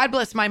 God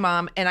bless my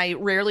mom, and I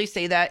rarely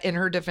say that in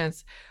her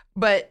defense,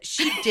 but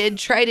she did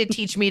try to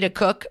teach me to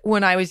cook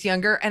when I was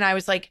younger, and I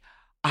was like,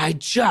 I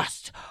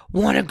just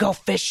want to go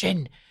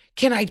fishing.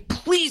 Can I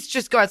please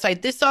just go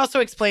outside? This also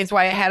explains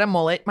why I had a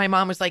mullet. My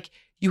mom was like,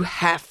 you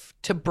have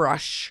to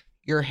brush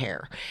your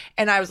hair.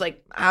 And I was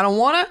like, I don't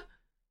want to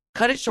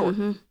cut it short.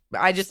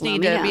 I just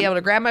need to be able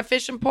to grab my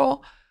fishing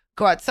pole,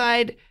 go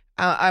outside.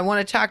 I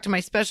want to talk to my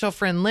special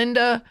friend,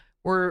 Linda.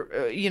 We're,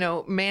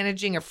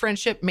 managing a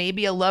friendship,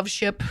 maybe a love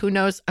ship. Who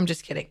knows? I'm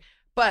just kidding.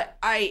 But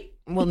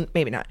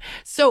maybe not.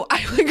 So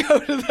I would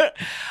go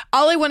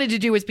all I wanted to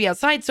do was be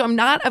outside. So I'm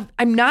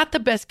not the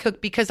best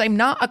cook because I'm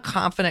not a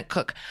confident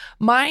cook.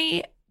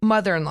 My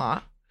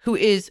mother-in-law, who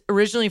is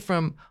originally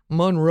from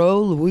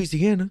Monroe,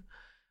 Louisiana,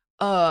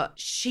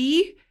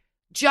 she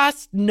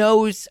just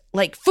knows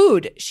like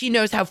food. She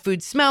knows how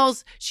food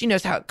smells. She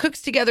knows how it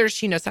cooks together.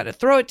 She knows how to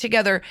throw it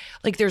together.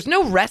 Like there's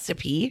no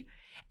recipe.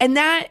 And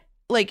that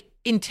like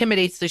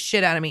intimidates the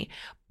shit out of me.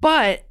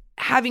 But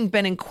having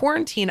been in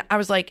quarantine, I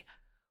was like,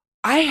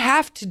 I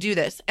have to do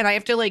this. And I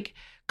have to like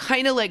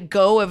kind of let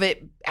go of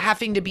it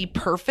having to be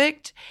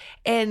perfect.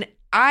 And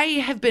I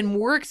have been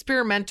more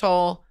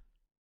experimental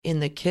in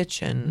the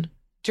kitchen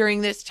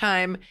during this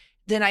time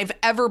than I've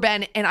ever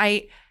been. And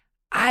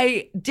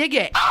I dig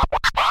it.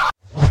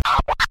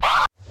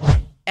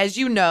 As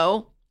you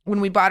know,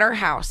 when we bought our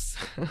house,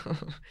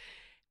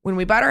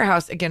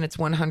 again, it's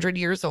 100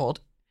 years old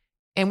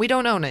and we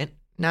don't own it.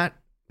 Not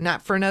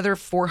for another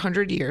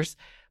 400 years.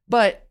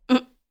 But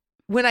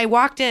when I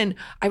walked in,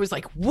 I was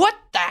like, what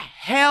the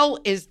hell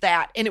is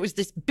that? And it was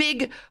this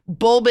big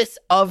bulbous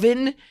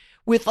oven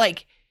with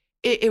like,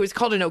 it was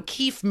called an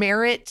O'Keefe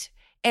Merritt.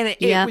 And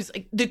it was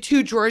like the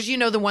 2 drawers,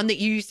 the one that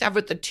you used to have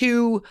with the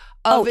 2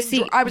 ovens.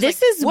 See,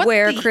 this is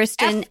where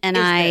Kristen and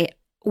I,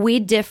 we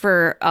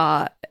differ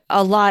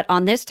a lot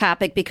on this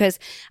topic, because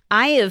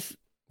I have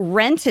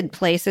rented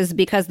places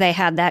because they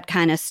had that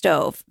kind of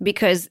stove,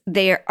 because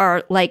they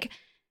are like,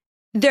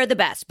 they're the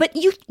best. But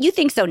you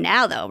think so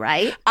now, though,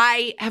 right?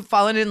 I have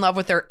fallen in love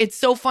with her. It's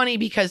so funny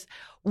because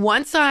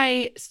once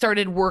I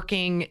started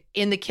working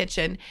in the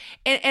kitchen,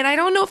 and I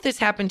don't know if this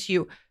happened to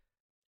you,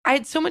 I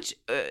had so much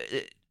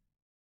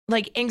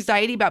like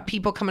anxiety about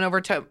people coming over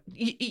to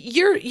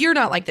you're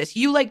not like this.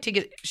 You like to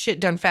get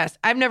shit done fast.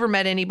 I've never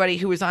met anybody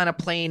who was on a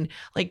plane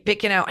like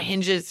picking out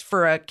hinges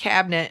for a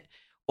cabinet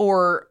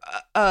or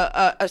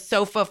a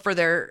sofa for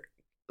their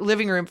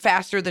living room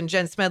faster than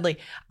Jen Smedley.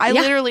 I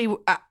literally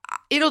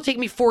it'll take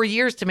me 4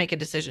 years to make a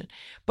decision.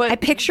 But I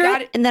picture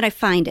it and then I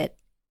find it.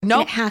 No,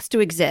 nope. It has to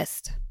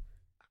exist.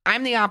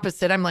 I'm the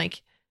opposite. I'm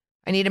like,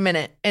 I need a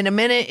minute. And a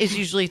minute is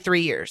usually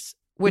 3 years,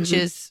 which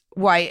is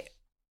why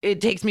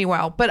it takes me a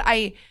while. But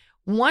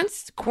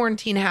once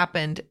quarantine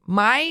happened,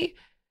 my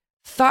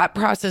thought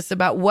process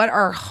about what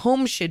our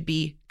home should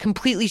be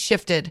completely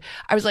shifted.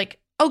 I was like,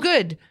 oh,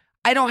 good.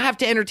 I don't have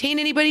to entertain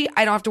anybody.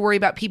 I don't have to worry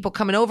about people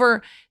coming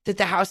over, that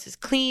the house is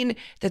clean,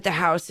 that the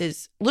house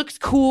looks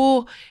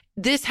cool.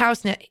 This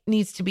house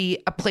needs to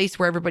be a place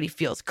where everybody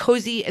feels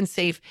cozy and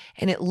safe.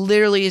 And it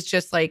literally is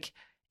just like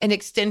an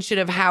extension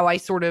of how I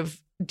sort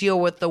of deal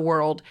with the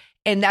world.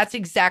 And that's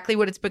exactly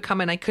what it's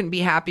become. And I couldn't be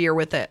happier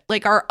with it.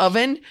 Like our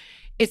oven,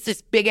 it's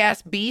this big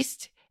ass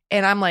beast.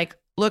 And I'm like,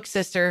 look,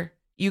 sister,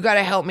 you got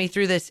to help me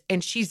through this.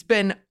 And she's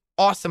been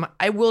awesome.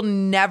 I will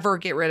never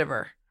get rid of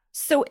her.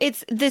 So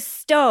the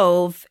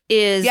stove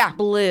is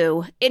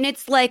blue, and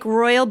it's like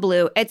royal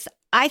blue. It's,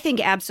 I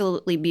think,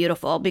 absolutely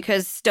beautiful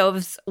because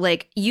stoves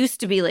like used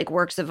to be like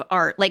works of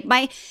art. Like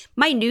my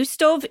new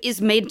stove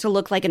is made to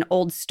look like an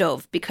old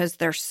stove because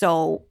they're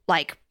so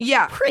like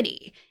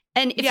pretty.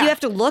 And if you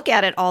have to look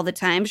at it all the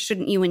time,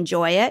 shouldn't you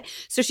enjoy it?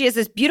 So she has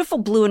this beautiful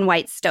blue and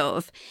white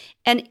stove,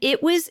 and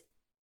it was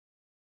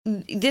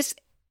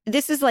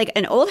This is like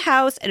an old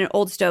house and an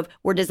old stove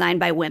were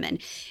designed by women.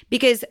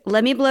 Because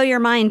let me blow your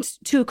mind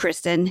too,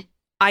 Kristen.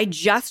 I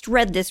just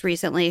read this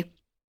recently.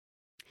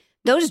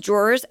 Those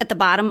drawers at the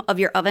bottom of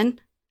your oven,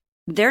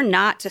 they're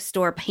not to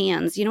store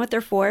pans. You know what they're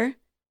for?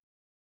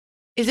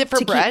 Is it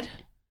for bread?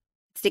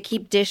 It's to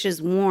keep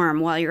dishes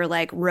warm while you're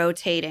like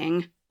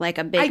rotating like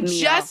a big meal.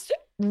 I just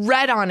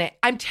read on it.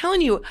 I'm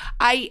telling you,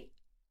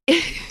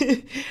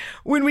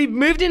 when we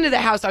moved into the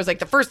house, I was like,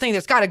 the first thing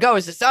that's got to go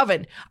is this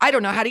oven. I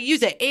don't know how to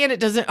use it. And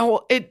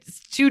it's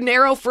too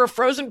narrow for a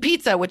frozen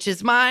pizza, which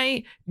is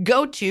my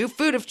go-to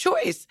food of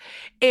choice.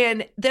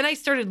 And then I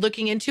started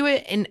looking into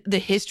it and the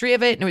history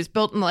of it. And it was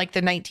built in like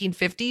the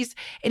 1950s.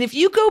 And if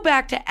you go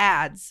back to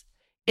ads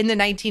in the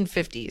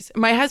 1950s,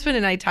 my husband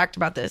and I talked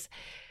about this,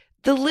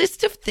 the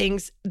list of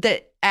things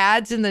that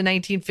ads in the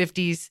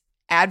 1950s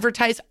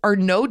advertise are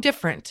no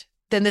different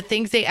than the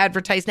things they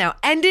advertise now.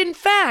 And in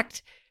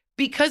fact,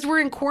 because we're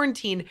in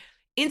quarantine,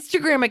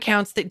 Instagram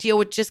accounts that deal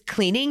with just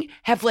cleaning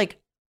have like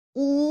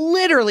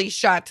literally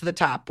shot to the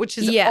top, which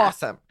is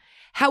awesome.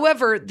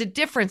 However, the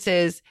difference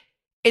is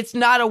it's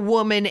not a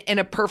woman in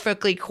a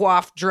perfectly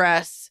coiffed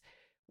dress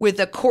with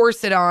a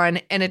corset on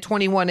and a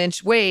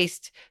 21-inch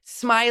waist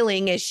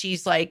smiling as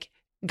she's like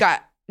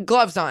got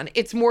gloves on.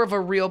 It's more of a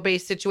real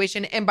based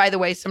situation. And by the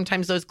way,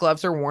 sometimes those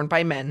gloves are worn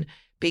by men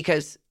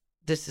because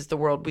this is the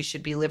world we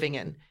should be living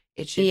in.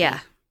 It should be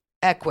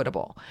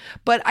equitable.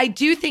 But I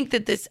do think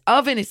that this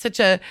oven is such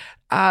a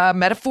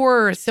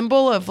metaphor or a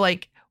symbol of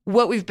like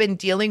what we've been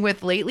dealing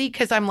with lately.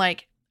 Cause I'm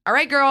like, all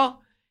right,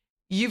 girl,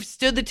 you've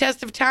stood the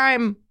test of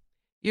time.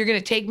 You're going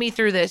to take me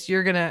through this.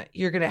 You're going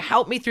to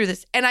help me through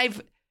this. And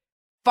I've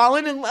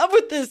fallen in love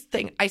with this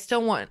thing. I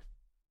still want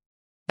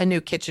a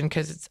new kitchen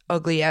cause it's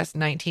ugly ass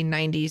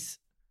 1990s,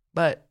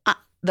 but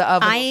the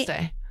oven will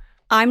stay.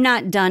 I'm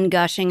not done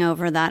gushing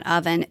over that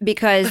oven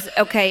because,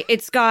 okay,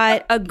 it's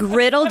got a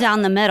griddle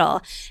down the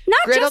middle.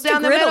 Not griddle just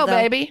down a griddle, the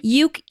middle, baby.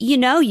 You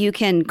know you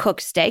can cook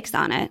steaks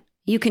on it.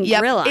 You can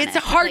grill on it. It's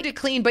hard to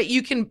clean, but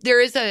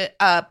there is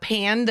a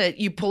pan that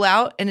you pull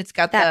out and it's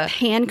got that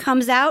pan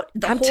comes out.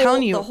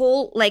 Telling you. The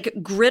whole like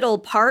griddle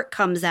part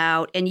comes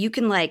out and you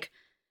can like,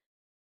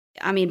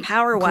 I mean,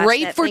 power wash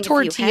great that for thing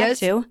tortillas.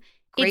 If you had to.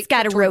 It's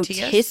got a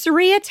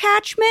rotisserie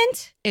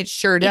attachment. It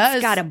sure does.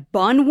 It's got a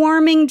bun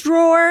warming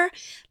drawer.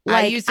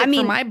 I use it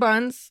for my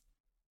buns.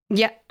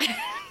 Yeah.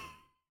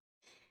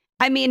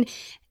 I mean,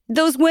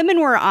 those women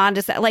were on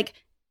to like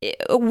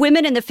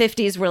women in the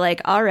 50s were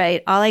like, all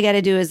right, all I got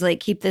to do is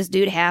like keep this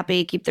dude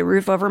happy, keep the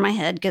roof over my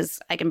head because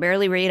I can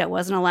barely read. I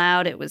wasn't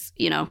allowed. It was,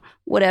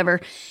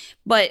 whatever.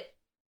 But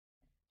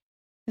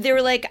they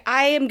were like,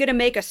 I am going to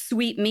make a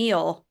sweet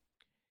meal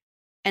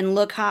and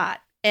look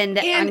hot. And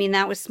I mean,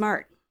 that was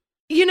smart.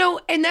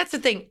 And that's the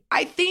thing.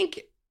 I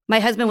think my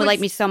husband would like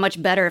me so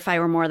much better if I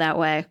were more that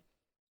way.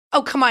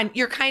 Oh, come on.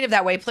 You're kind of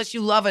that way. Plus, you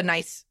love a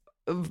nice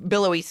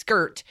billowy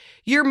skirt.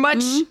 You're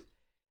much,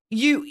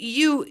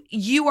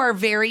 you are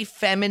very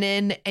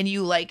feminine and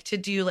you like to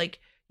do like,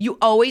 you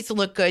always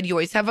look good. You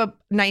always have a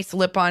nice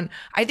lip on.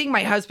 I think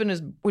my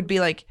husband would be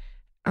like,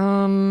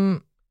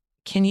 can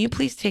you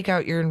please take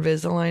out your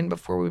Invisalign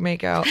before we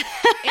make out?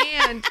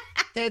 And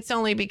that's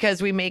only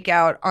because we make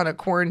out on a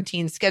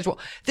quarantine schedule.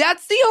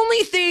 That's the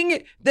only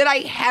thing that I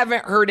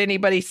haven't heard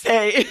anybody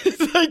say.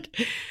 It's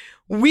like,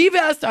 we've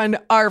asked on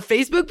our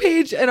Facebook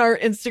page and our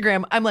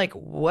Instagram, I'm like,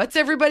 what's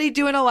everybody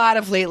doing a lot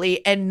of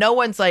lately? And no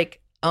one's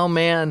like, oh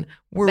man,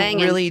 we're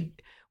really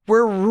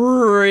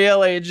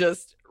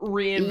just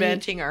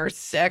reinventing our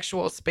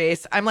sexual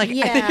space. I'm like,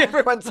 I think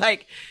everyone's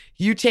like,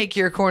 you take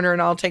your corner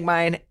and I'll take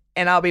mine.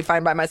 And I'll be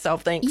fine by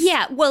myself, thanks.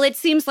 Yeah, well, it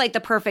seems like the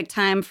perfect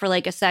time for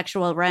like a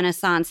sexual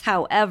renaissance.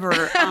 However,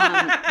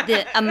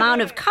 the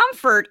amount of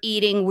comfort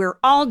eating we're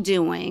all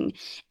doing.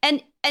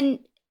 And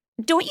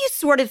don't you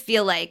sort of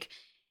feel like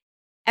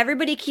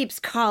everybody keeps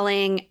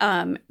calling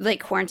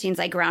like quarantines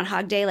like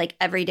Groundhog Day, like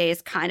every day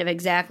is kind of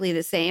exactly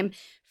the same.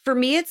 For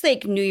me, it's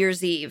like New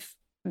Year's Eve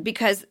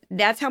because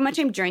that's how much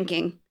I'm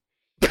drinking.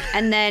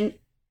 And then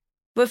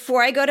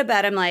before I go to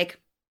bed, I'm like,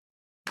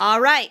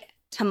 all right,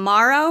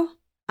 tomorrow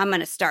I'm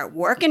going to start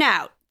working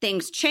out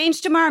things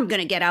change tomorrow. I'm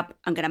going to get up.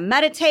 I'm going to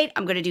meditate.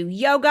 I'm going to do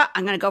yoga.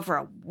 I'm going to go for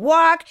a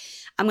walk.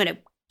 I'm going to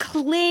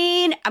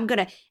clean.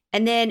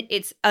 And then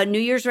it's a New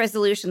Year's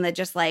resolution that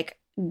just like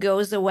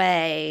goes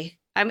away.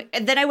 And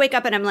then I wake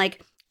up and I'm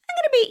like, I'm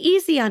going to be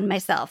easy on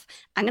myself.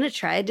 I'm going to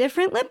try a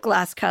different lip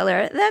gloss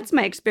color. That's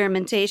my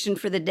experimentation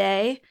for the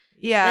day.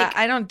 Yeah, Like,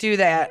 I don't do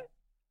that.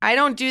 I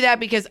don't do that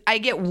because I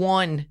get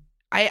one.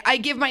 I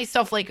give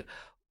myself like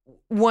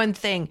one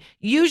thing.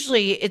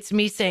 Usually it's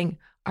me saying,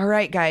 all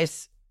right,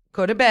 guys,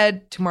 go to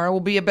bed. Tomorrow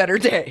will be a better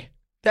day.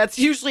 That's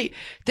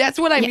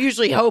what I'm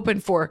usually hoping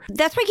for.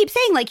 That's why I keep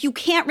saying, like, you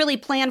can't really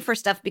plan for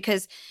stuff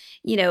because,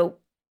 you know,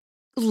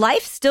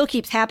 life still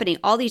keeps happening.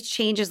 All these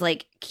changes,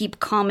 like, keep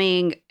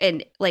coming.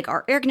 And, like,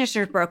 our air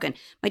conditioner's broken.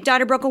 My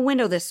daughter broke a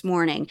window this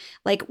morning.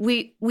 Like,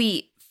 we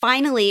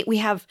finally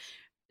have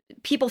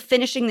people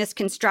finishing this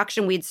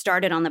construction we'd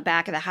started on the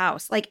back of the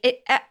house.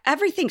 Like,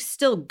 everything's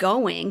still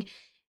going.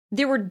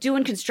 They were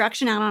doing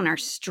construction out on our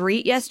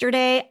street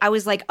yesterday. I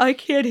was like, I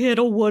can't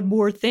handle one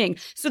more thing.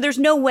 So there's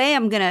no way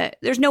I'm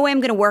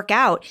gonna work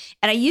out.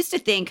 And I used to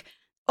think,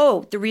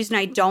 oh, the reason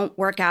I don't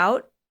work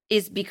out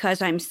is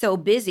because I'm so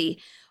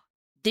busy.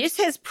 This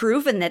has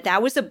proven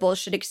that was a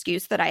bullshit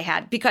excuse that I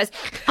had, because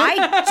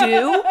I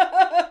do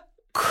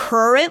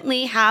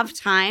currently have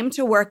time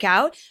to work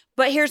out.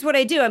 But here's what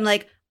I do. I'm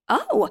like,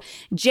 oh,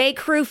 J.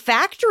 Crew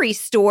Factory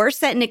Store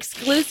set an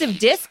exclusive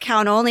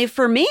discount only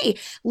for me.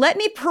 Let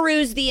me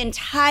peruse the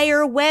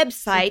entire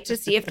website to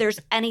see if there's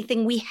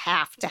anything we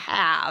have to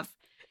have.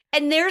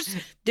 And there's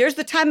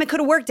the time I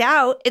could have worked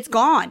out. It's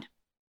gone.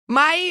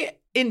 My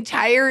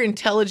entire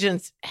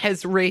intelligence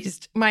has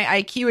raised, my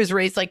IQ has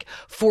raised like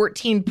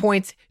 14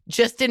 points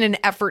just in an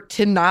effort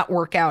to not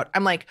work out.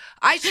 I'm like,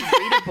 I should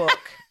read a book.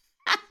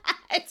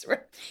 You know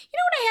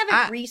what I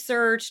haven't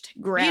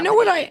researched? Gravity. You know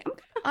what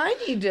I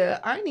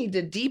need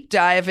to deep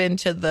dive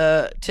into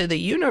the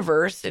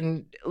universe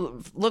and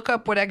look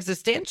up what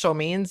existential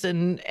means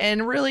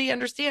and really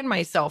understand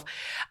myself.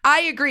 I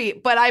agree,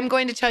 but I'm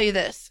going to tell you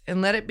this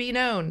and let it be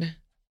known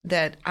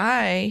that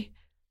I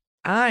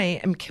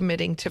am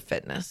committing to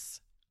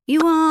fitness.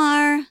 You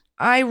are.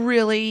 I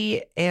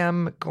really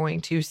am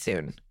going to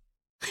soon.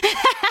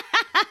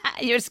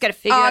 You're just got to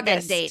figure out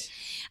that date.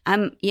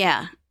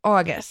 Yeah.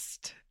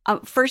 August.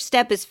 First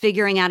step is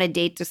figuring out a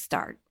date to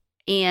start.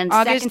 And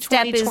August second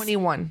step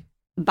 2021.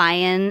 is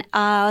buying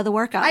the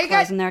workout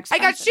clothes, and they're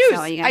expensive. I got shoes.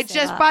 So I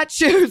just bought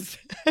shoes.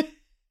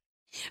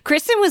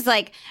 Kristen was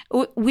like,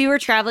 we were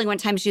traveling one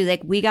time. She was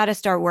like, we got to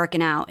start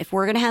working out. If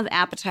we're going to have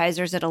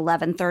appetizers at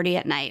 11:30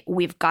 at night,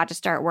 we've got to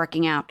start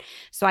working out.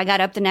 So I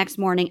got up the next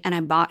morning and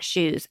I bought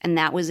shoes, and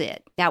that was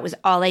it. That was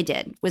all I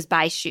did was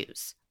buy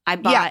shoes. I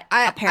bought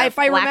a pair of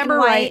black and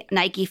white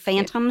Nike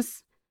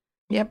Phantoms.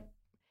 Yep.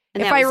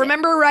 And if I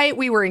remember right,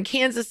 we were in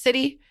Kansas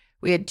City.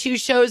 We had 2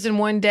 shows in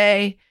one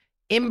day.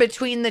 In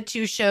between the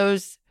 2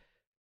 shows,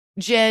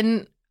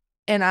 Jen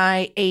and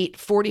I ate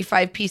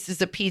 45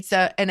 pieces of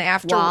pizza. And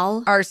after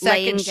our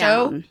second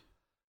show,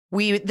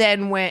 we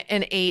then went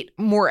and ate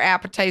more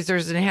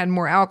appetizers and had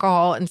more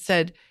alcohol and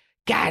said,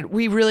 God,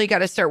 we really got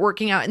to start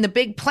working out. And the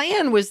big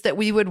plan was that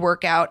we would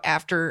work out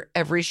after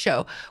every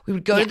show. We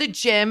would go to the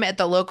gym at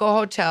the local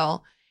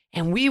hotel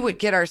and we would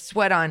get our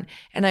sweat on.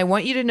 And I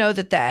want you to know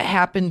that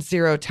happened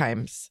 0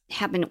 times.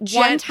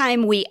 One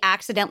time we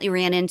accidentally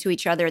ran into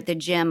each other at the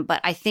gym, but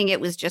I think it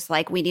was just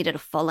like we needed a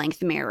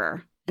full-length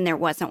mirror and there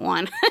wasn't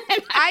one.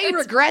 I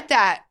regret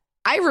that.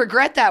 I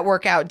regret that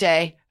workout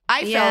day.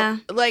 I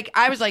felt like,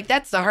 I was like,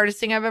 that's the hardest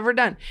thing I've ever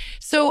done.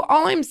 So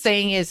all I'm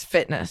saying is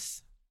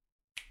fitness.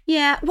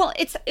 Yeah. Well,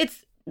 it's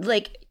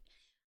like,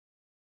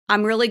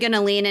 I'm really going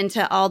to lean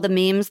into all the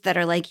memes that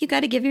are like, you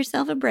got to give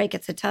yourself a break.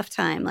 It's a tough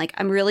time. Like,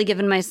 I'm really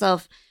giving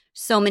myself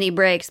so many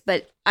breaks,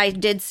 but I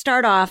did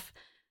start off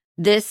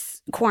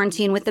this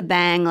quarantine with a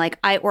bang. Like,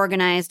 I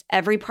organized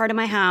every part of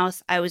my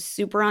house. I was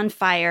super on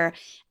fire.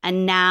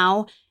 And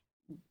now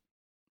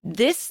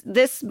this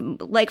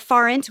like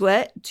far into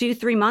it,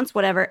 2-3 months,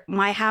 whatever,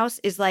 my house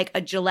is like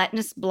a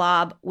gelatinous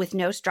blob with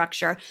no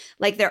structure.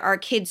 Like, there are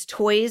kids'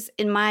 toys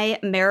in my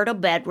marital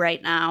bed right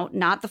now,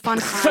 not the fun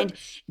kind.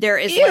 There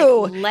is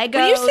like Legos.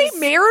 When you say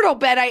marital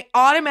bed, I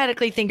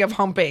automatically think of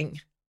humping.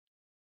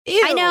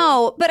 Ew. I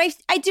know, but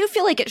I do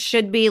feel like it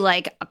should be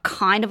like a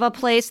kind of a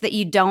place that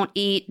you don't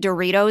eat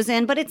Doritos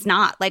in, but it's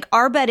not. Like,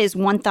 our bed is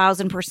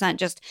 1000%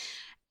 just,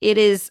 it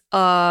is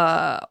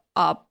a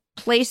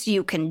place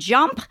you can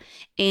jump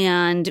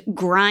and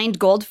grind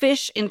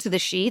goldfish into the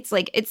sheets.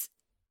 Like, it's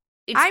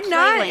I'm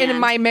not in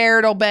my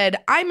marital bed.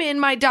 I'm in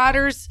my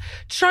daughter's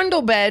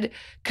trundle bed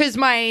because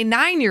my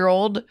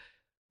 9-year-old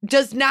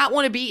does not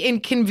want to be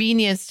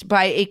inconvenienced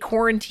by a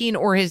quarantine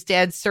or his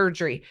dad's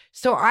surgery.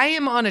 So I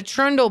am on a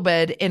trundle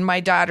bed in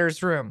my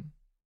daughter's room.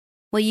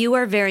 Well, you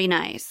are very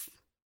nice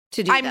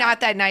to do I'm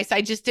not that nice.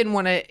 I just didn't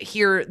want to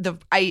hear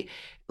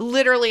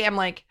I'm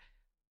like,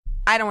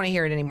 I don't want to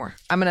hear it anymore.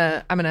 I'm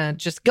gonna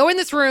just go in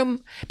this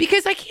room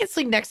because I can't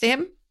sleep next to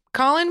him.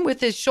 Colin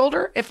with his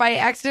shoulder. If I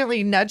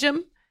accidentally nudge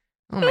him,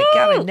 oh my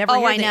God, I never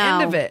hear the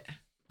end of it.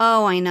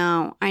 Oh, I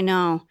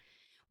know.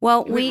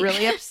 Well, it would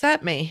really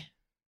upset me.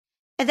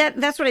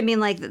 And that's what I mean.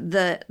 Like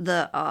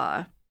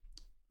the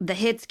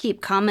hits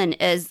keep coming.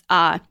 Is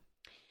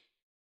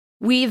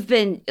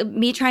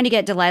me trying to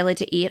get Delilah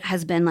to eat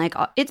has been like,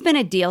 it's been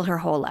a deal her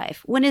whole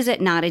life. When is it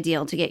not a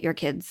deal to get your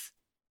kids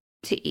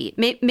to eat?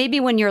 Maybe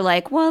when you're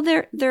like, well,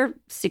 they're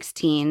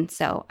 16,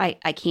 so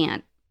I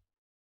can't.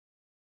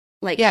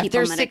 Like, yeah, keep if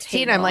they're them at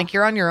 16, a I'm like,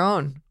 you're on your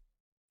own.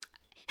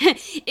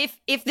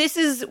 If this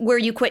is where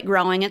you quit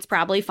growing, it's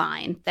probably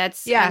fine.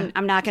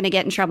 I'm not going to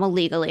get in trouble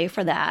legally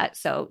for that,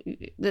 so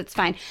that's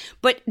fine.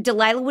 But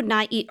Delilah would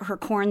not eat her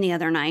corn the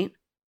other night.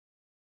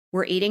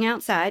 We're eating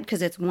outside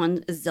because it's 1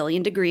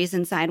 zillion degrees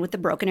inside with the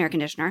broken air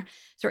conditioner.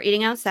 So we're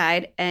eating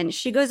outside, and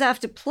she goes off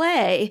to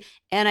play,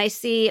 and I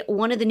see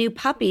one of the new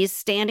puppies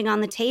standing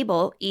on the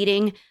table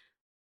eating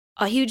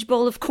a huge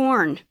bowl of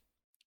corn.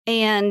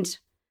 And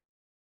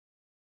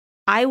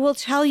I will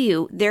tell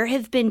you, there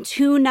have been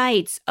 2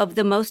 nights of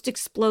the most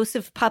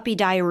explosive puppy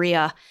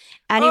diarrhea.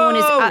 And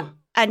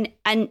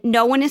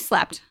no one has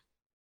slept.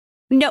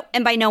 No,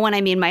 and by no one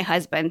I mean my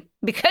husband,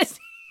 because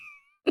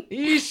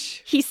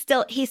he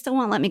still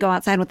won't let me go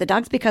outside with the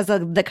dogs because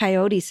of the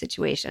coyote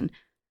situation.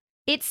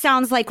 It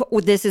sounds like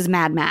this is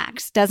Mad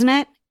Max, doesn't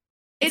it?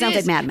 It sounds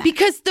like Mad Max.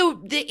 Because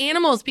the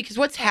animals, because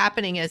what's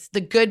happening is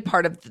the good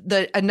part of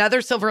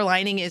another silver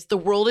lining is the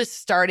world is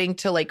starting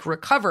to like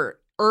recover.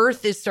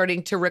 Earth is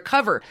starting to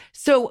recover.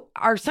 So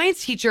our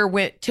science teacher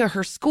went to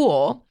her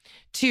school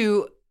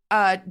to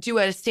do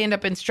a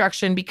stand-up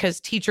instruction because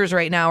teachers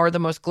right now are the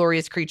most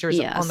glorious creatures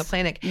on the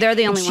planet. They're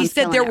the only ones. She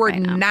said there were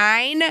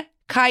 9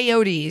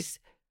 coyotes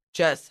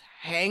just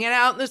hanging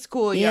out in the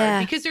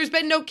schoolyard because there's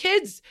been no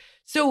kids.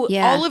 So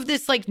all of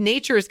this like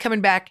nature is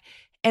coming back.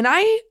 And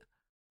I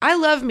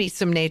love me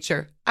some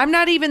nature. I'm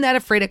not even that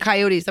afraid of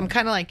coyotes. I'm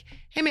kind of like,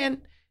 hey man,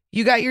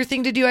 you got your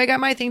thing to do. I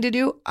got my thing to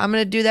do. I'm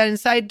going to do that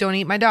inside. Don't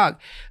eat my dog.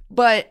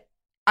 But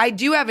I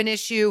do have an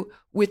issue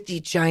with the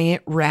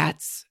giant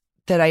rats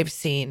that I've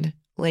seen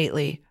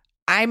lately.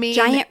 I mean,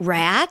 giant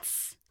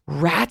rats?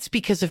 Rats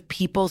because of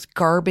people's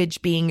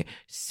garbage being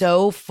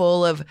so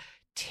full of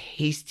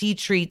tasty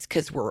treats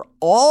because we're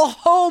all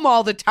home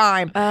all the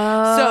time.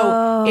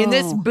 So in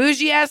this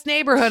bougie ass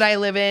neighborhood I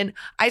live in,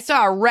 I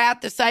saw a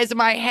rat the size of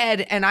my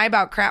head and I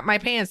about crapped my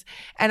pants.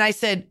 And I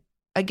said,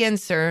 again,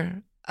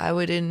 sir, I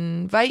would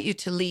invite you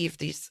to leave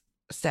this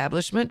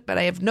establishment, but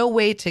I have no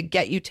way to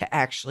get you to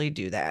actually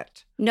do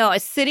that. No, a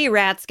city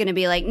rat's going to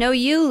be like, no,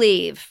 you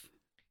leave.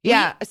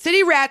 Yeah, a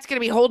city rat's going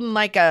to be holding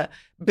like a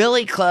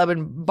billy club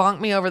and bonk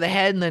me over the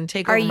head and then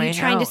take over my house. Are you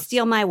trying to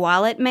steal my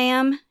wallet,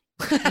 ma'am?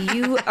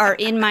 You are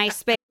in my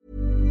space.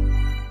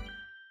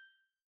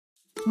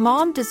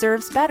 Mom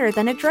deserves better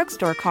than a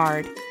drugstore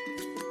card.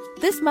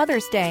 This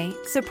Mother's Day,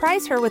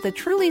 surprise her with a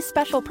truly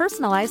special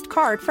personalized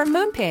card from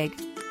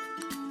Moonpig.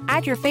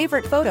 Add your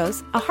favorite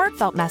photos, a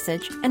heartfelt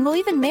message, and we'll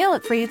even mail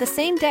it for you the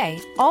same day,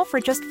 all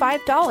for just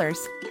 $5.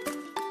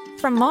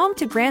 From mom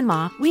to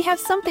grandma, we have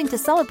something to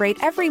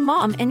celebrate every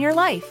mom in your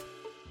life.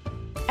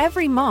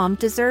 Every mom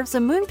deserves a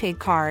Moonpig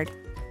card.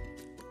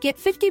 Get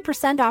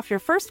 50% off your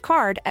first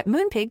card at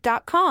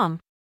Moonpig.com.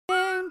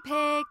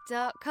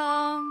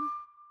 Moonpig.com.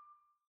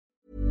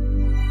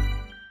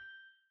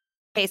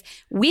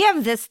 We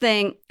have this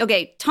thing,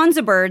 tons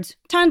of birds,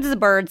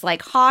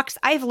 like hawks.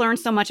 I've learned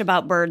so much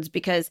about birds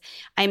because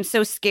I'm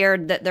so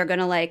scared that they're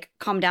going to like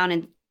come down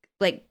and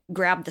like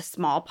grab the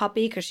small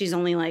puppy because she's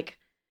only like,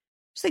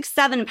 she's like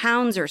 7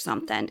 pounds or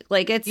something.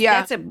 Like that's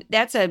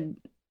a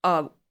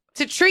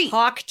treat.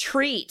 Hawk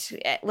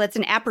treat. That's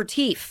an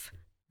aperitif.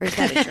 Or is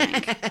that a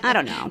drink? I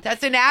don't know.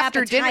 That's an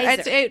after dinner.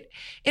 It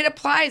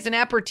applies. An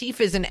aperitif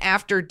is an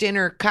after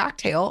dinner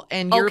cocktail,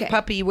 and your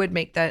puppy would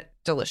make that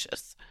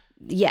delicious.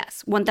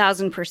 Yes,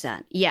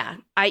 1000%. Yeah,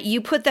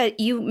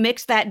 you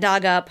mix that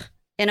dog up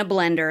in a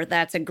blender.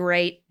 That's a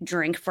great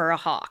drink for a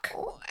hawk.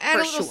 Add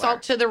a little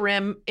salt to the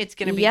rim. It's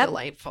going to be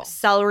delightful.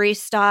 Celery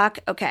stalk.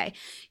 Okay.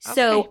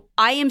 So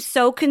I am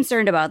so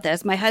concerned about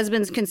this. My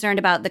husband's concerned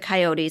about the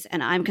coyotes,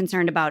 and I'm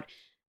concerned about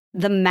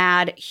the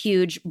mad,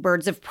 huge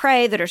birds of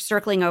prey that are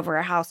circling over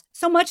our house.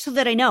 So much so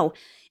that I know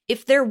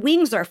if their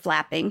wings are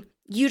flapping,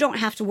 you don't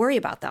have to worry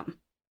about them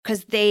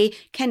because they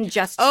can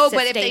just but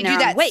if they do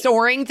that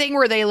soaring thing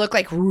where they look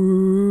like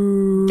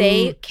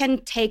they can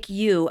take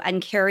you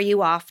and carry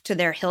you off to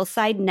their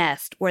hillside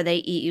nest where they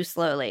eat you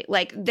slowly.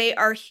 Like, they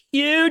are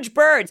huge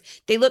birds.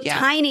 They look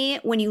tiny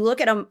when you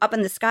look at them up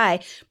in the sky,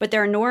 but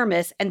they're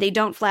enormous and they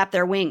don't flap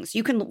their wings.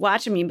 You can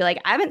watch them and be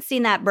like, I haven't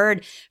seen that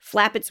bird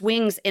flap its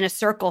wings in a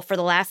circle for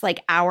the last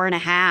like hour and a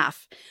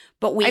half.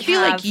 But I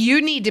feel like you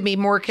need to be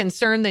more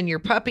concerned than your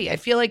puppy. I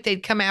feel like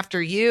they'd come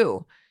after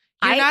you.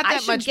 You're not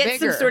that much bigger. I should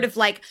get some sort of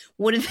like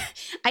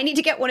I need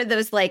to get one of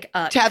those like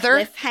tether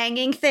cliff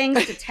hanging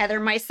things to tether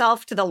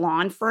myself to the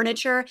lawn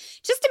furniture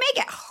just to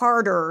make it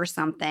harder or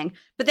something.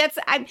 But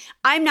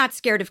I'm not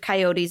scared of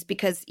coyotes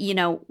because, you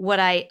know,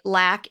 what I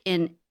lack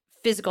in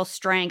physical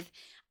strength,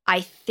 I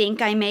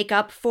think I make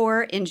up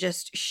for in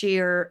just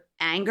sheer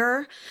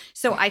anger.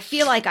 So I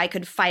feel like I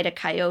could fight a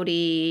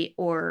coyote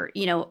or,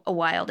 you know, a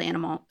wild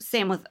animal.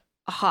 Same with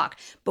a hawk.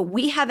 But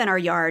we have in our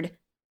yard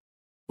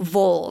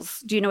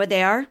voles. Do you know what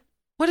they are?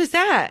 What is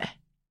that?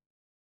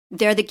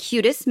 They're the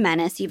cutest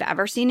menace you've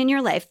ever seen in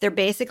your life. They're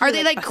basically Are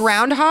they like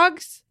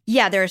groundhogs?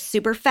 Yeah, they're a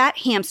super fat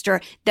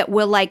hamster that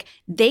will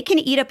they can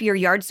eat up your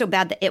yard so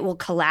bad that it will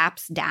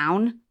collapse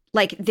down.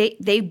 Like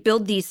they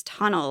build these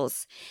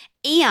tunnels.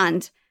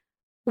 And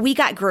we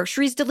got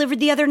groceries delivered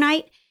the other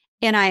night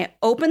and I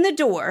opened the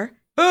door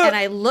and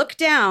I look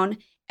down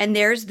and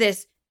there's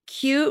this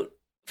cute,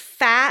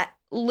 fat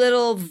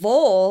little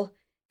vole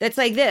that's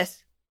like this.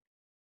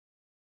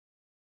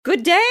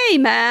 Good day,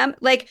 ma'am.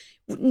 Like,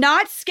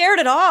 not scared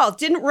at all.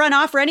 Didn't run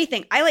off or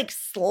anything. I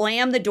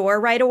slammed the door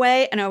right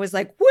away and I was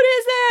like, what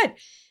is that?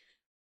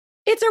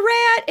 It's a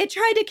rat. It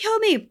tried to kill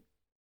me.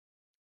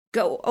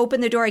 Go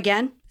open the door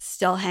again.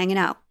 Still hanging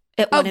out.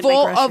 A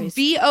vole, a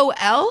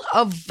V-O-L?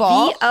 A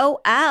vole?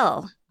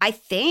 V-O-L. I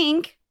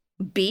think.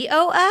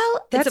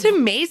 B-O-L? That's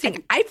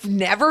amazing. I've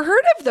never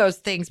heard of those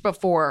things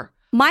before.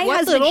 My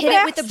husband hit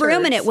it with a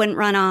broom and it wouldn't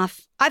run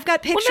off. I've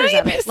got pictures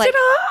of it. Pissed it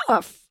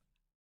off.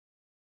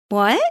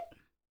 What?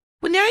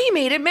 Well, now you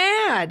made it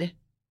mad.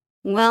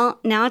 Well,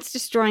 now it's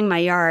destroying my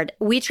yard.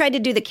 We tried to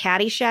do the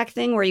Caddyshack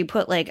thing where you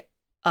put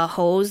a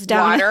hose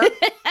down. Water?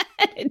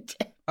 I'm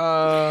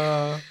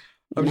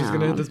just going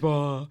to hit this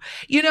ball.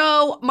 You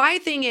know, my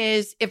thing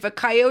is if a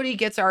coyote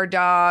gets our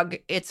dog,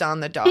 it's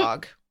on the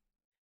dog.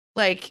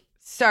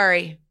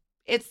 Sorry.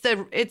 It's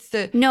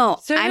the No,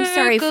 I'm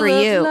sorry for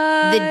you.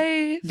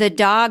 The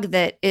dog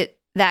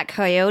that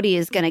coyote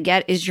is going to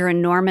get is your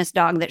enormous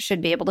dog that should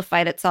be able to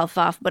fight itself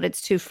off, but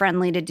it's too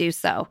friendly to do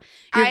so.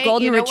 Your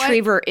golden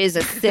retriever is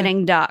a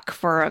sitting duck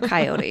for a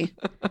coyote.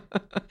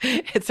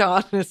 It's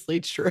honestly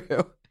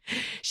true.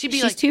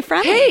 She's too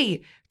friendly.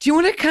 Hey, do you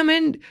want to come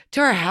in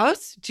to our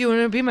house? Do you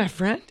want to be my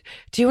friend?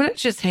 Do you want to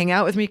just hang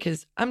out with me?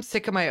 Because I'm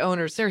sick of my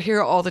owners. They're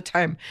here all the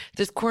time.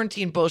 This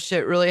quarantine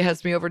bullshit really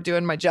has me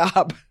overdoing my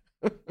job.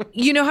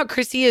 You know how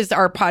Chrissy is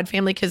our pod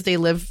family because they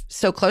live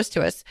so close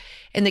to us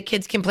and the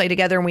kids can play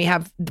together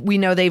and we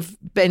know they've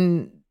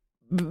been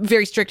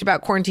very strict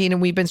about quarantine and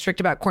we've been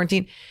strict about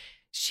quarantine.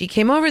 She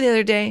came over the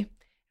other day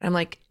and I'm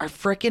like, our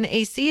frickin'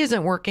 AC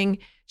isn't working.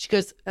 She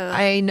goes,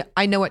 I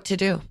know what to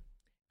do.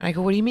 And I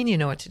go, what do you mean you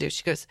know what to do?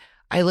 She goes,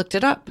 I looked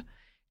it up.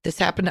 This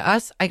happened to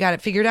us. I got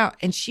it figured out.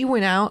 And she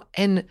went out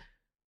and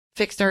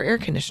fixed our air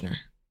conditioner.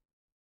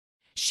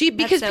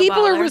 Because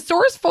people are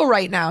resourceful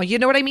right now. You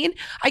know what I mean?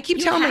 I keep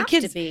telling my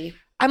kids,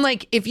 I'm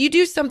like, if you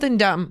do something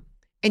dumb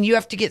and you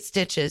have to get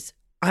stitches,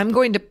 I'm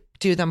going to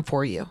do them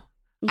for you.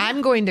 Yeah.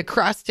 I'm going to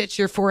cross stitch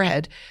your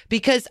forehead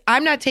because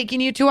I'm not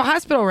taking you to a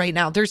hospital right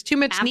now. There's too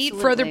much need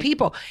for other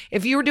people.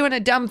 If you were doing a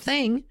dumb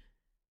thing,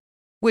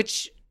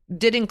 which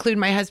did include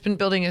my husband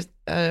building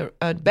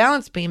a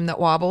balance beam that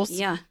wobbles.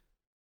 Yeah.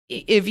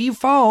 If you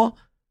fall,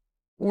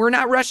 we're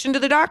not rushing to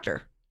the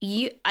doctor.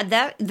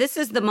 This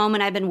is the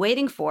moment I've been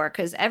waiting for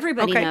because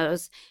everybody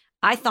knows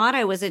I thought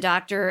I was a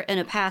doctor in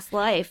a past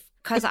life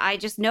because I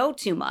just know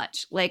too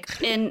much.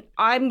 And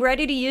I'm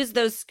ready to use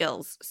those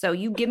skills. So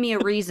you give me a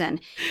reason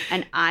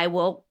and I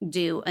will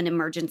do an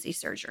emergency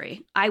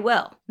surgery. I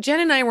will. Jen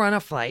and I were on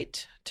a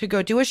flight to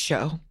go do a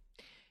show.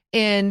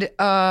 And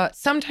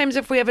sometimes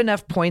if we have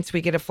enough points, we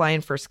get to fly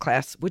in first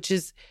class, which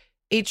is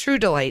a true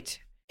delight.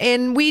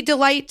 And we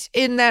delight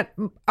in that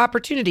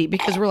opportunity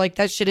because we're like,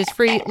 that shit is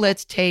free.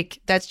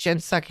 That's Jen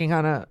sucking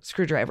on a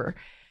screwdriver.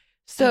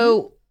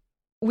 So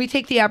we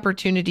take the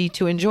opportunity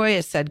to enjoy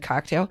a said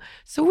cocktail.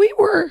 So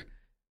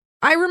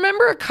I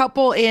remember a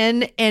couple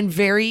in and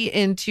very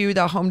into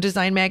the home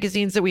design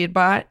magazines that we had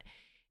bought.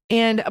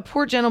 And a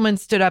poor gentleman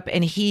stood up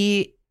and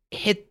he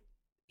hit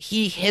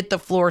the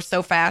floor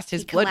so fast.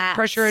 His blood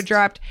pressure had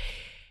dropped.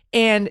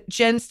 And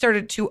Jen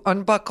started to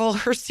unbuckle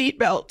her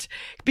seatbelt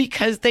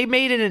because they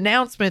made an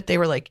announcement. They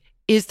were like,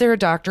 is there a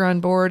doctor on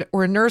board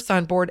or a nurse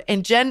on board?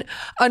 And Jen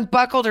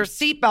unbuckled her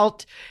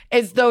seatbelt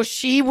as though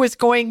she was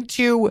going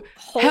to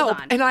help.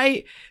 And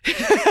I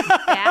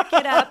back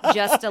it up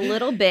just a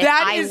little bit.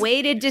 I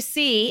waited to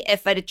see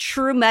if a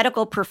true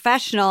medical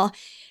professional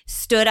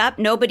stood up.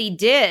 Nobody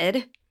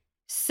did.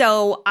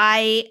 So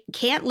I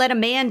can't let a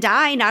man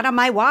die, not on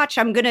my watch.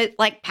 I'm going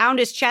to pound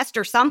his chest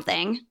or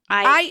something.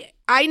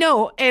 I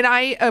know, and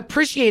I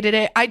appreciated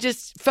it. I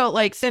just felt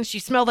like since she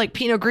smelled like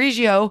Pinot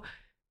Grigio,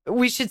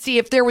 we should see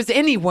if there was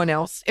anyone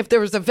else, if there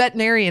was a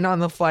veterinarian on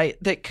the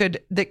flight that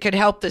could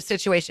help the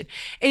situation.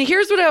 And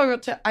here's what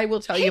I will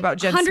tell you about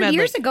Jen Smedley. 100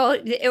 years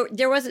ago,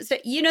 there wasn't.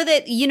 You know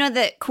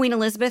that Queen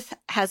Elizabeth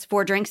has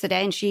 4 drinks a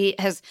day, and she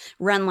has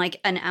run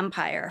an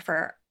empire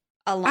for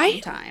a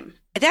long time.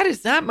 That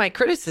is not my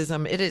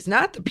criticism. It is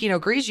not the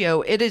Pinot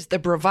Grigio. It is the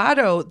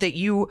bravado that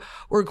you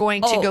were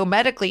going to go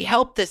medically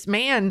help this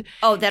man.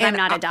 Oh, that I'm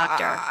not a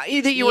doctor.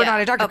 That you were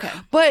not a doctor. Okay.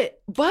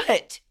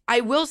 But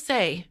I will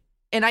say,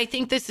 and I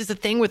think this is a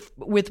thing with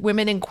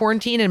women in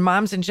quarantine and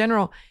moms in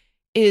general,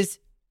 is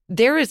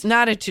there is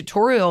not a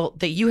tutorial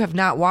that you have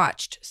not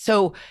watched.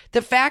 So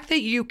the fact that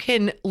you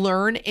can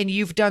learn and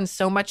you've done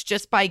so much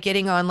just by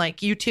getting on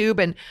YouTube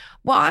and,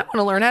 well, I want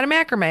to learn how to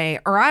macrame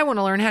or I want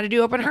to learn how to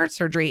do open heart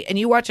surgery, and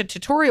you watch a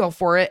tutorial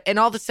for it and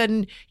all of a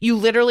sudden you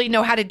literally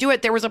know how to do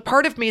it. There was a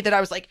part of me that I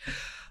was like,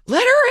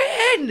 let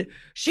her in.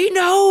 She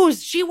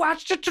knows. She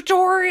watched a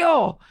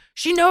tutorial.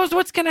 She knows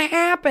what's going to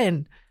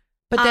happen.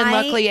 But then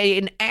luckily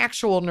an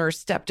actual nurse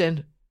stepped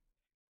in.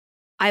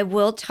 I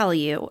will tell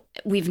you,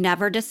 we've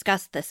never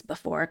discussed this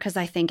before because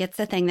I think it's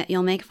a thing that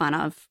you'll make fun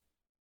of.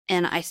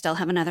 And I still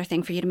have another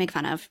thing for you to make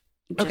fun of.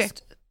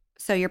 Just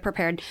so you're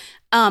prepared.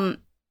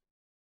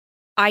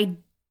 I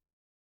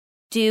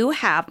do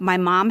have, my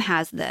mom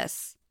has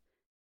this,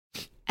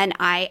 and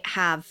I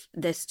have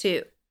this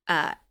too.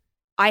 I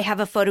have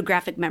a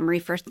photographic memory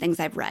for things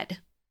I've read.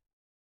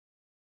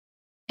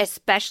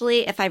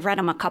 Especially if I've read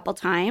them a couple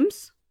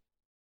times.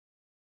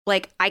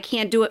 Like, I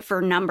can't do it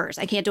for numbers.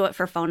 I can't do it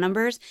for phone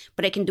numbers,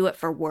 but I can do it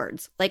for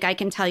words. Like, I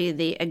can tell you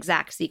the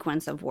exact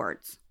sequence of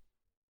words.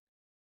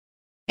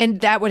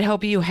 And that would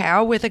help you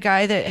how with a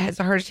guy that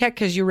has a heart attack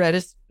because you read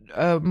his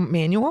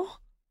manual?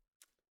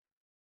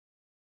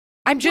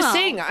 I'm just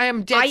saying, I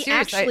am dead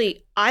serious.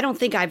 I don't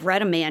think I've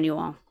read a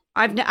manual.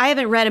 I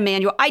haven't read a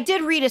manual. I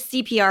did read a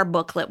CPR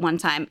booklet one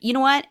time. You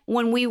know what?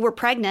 When we were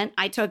pregnant,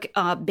 I took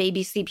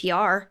baby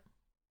CPR.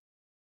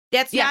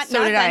 That's not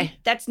nothing.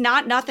 That's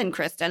not nothing,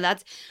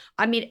 Krista.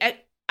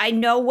 I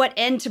know what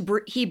end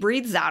he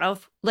breathes out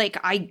of. Like,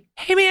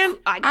 hey man,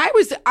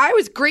 I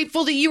was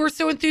grateful that you were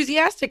so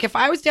enthusiastic. If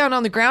I was down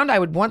on the ground, I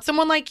would want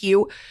someone like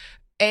you,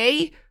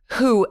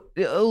 who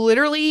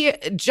literally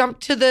jumped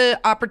to the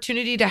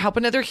opportunity to help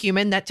another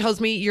human. That tells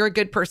me you're a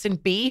good person.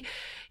 B,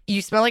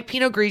 you smell like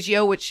Pinot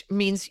Grigio, which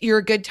means you're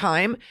a good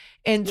time.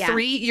 And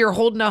 3, you're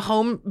holding a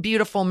Home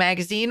Beautiful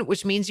magazine,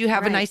 which means you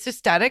have a nice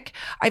aesthetic.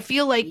 I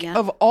feel like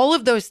of all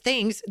of those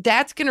things,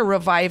 that's going to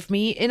revive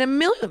me in a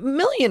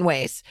million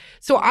ways.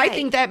 So I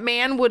think that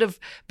man would have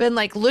been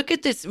like, look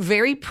at this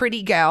very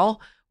pretty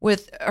gal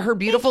with her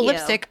beautiful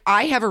lipstick.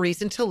 I have a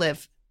reason to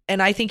live.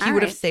 And I think he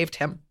would have saved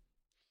him.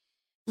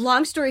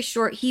 Long story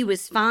short, he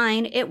was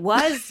fine. It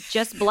was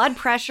just blood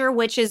pressure,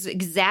 which is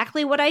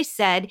exactly what I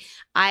said.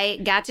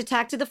 I got to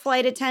talk to the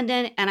flight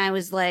attendant and I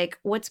was like,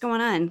 what's going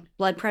on?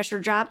 Blood pressure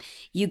drop?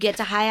 You get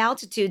to high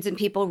altitudes and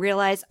people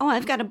realize, oh,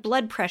 I've got a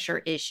blood pressure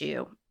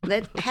issue.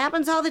 That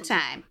happens all the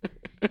time.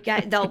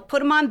 They'll put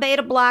them on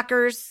beta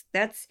blockers.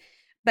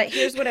 But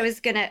here's what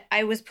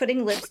I was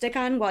putting lipstick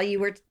on while you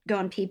were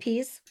going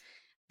pee-pees.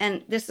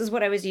 And this is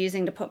what I was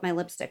using to put my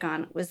lipstick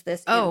on, was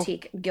this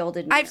antique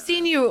gilded mirror. I've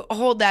seen you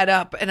hold that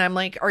up, and I'm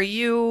like, are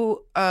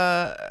you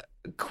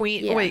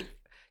Queen? Yeah. Wait,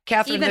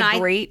 Catherine the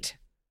Great?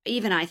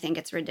 Even I think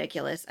it's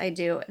ridiculous. I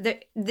do.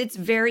 It's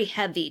very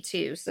heavy,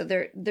 too. So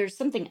there's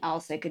something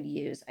else I could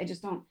use. I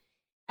don't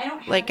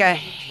have like a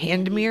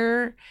hand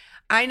mirror?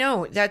 I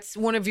know. That's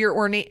one of your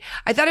ornate.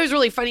 I thought it was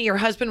really funny. Your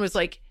husband was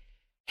like,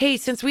 hey,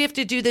 since we have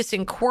to do this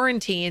in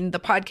quarantine, the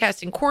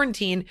podcast in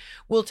quarantine,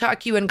 we'll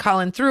talk you and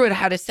Colin through it,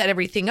 how to set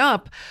everything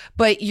up.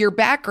 But your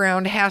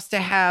background has to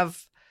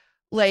have,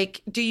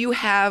 like, do you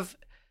have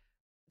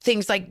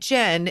things like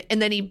Jen?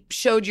 And then he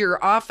showed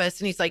your office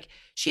and he's like,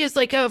 she has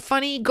like a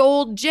funny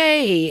gold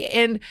J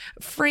and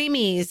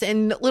framies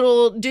and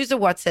little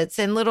Duzawutsits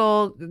and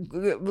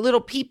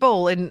little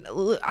people. And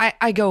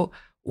I go,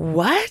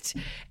 what?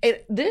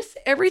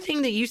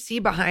 Everything that you see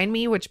behind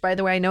me, which by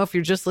the way, I know if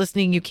you're just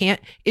listening, you can't,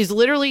 is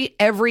literally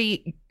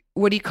every,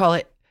 what do you call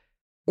it?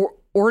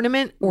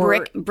 Ornament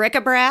or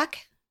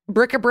bric-a-brac,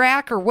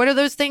 or what are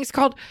those things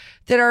called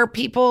that are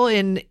people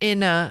in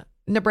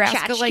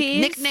Nebraska, tchotchkes? Like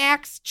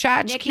knickknacks,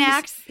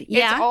 tchotchkes.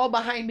 Yeah. It's all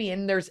behind me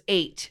and there's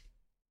 8.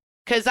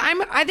 Cause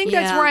I think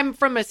that's where I'm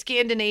from, a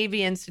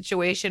Scandinavian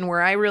situation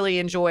where I really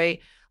enjoy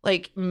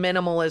like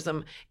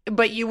minimalism,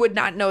 but you would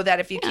not know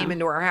that if you came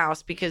into our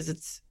house because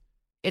it's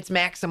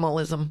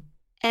maximalism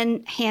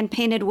and hand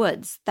painted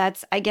woods.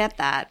 I get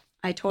that.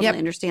 I totally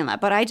understand that.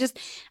 But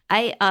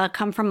I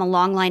come from a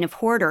long line of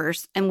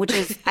hoarders, and which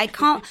is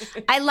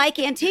I like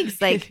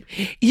antiques. Like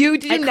you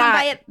did come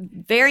by it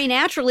very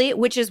naturally,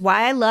 which is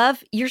why I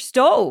love your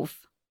stove.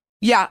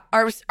 Yeah,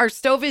 our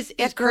stove is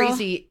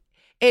crazy.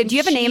 And do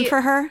you have a name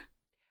for her?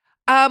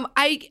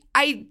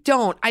 I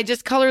don't. I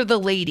just call her the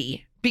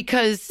lady.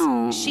 Because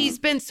she's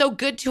been so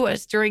good to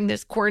us during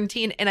this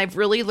quarantine, and I've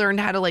really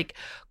learned how to like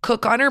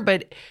cook on her,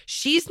 but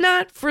she's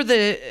not for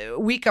the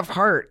weak of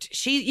heart.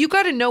 You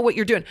got to know what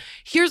you're doing.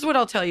 Here's what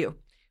I'll tell you.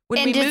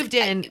 When we moved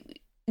in.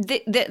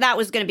 That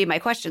was going to be my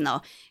question,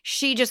 though.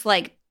 She just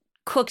like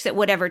cooks at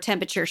whatever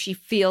temperature she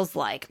feels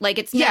like. Like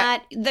it's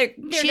not.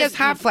 She has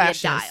hot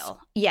flashes.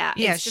 Yeah.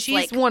 Yeah.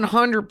 She's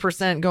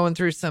 100% going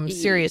through some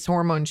serious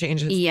hormone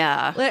changes.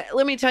 Yeah.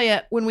 Let me tell you,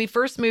 when we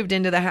first moved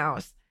into the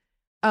house,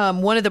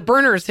 one of the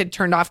burners had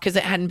turned off because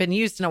it hadn't been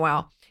used in a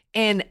while.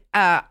 And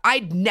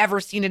I'd never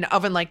seen an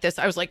oven like this.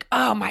 I was like,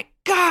 oh my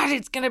God,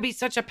 it's going to be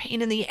such a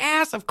pain in the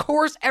ass. Of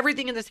course,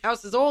 everything in this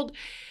house is old.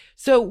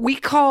 So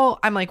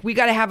I'm like, we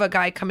got to have a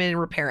guy come in and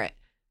repair it.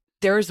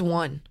 There's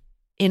one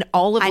in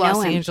all of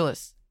Los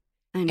Angeles.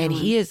 And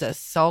he is a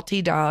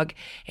salty dog.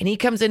 And he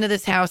comes into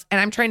this house and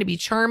I'm trying to be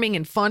charming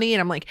and funny. And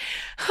I'm like,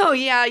 oh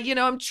yeah,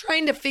 I'm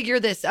trying to figure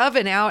this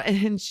oven out.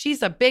 And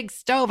she's a big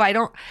stove. I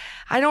don't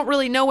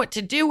really know what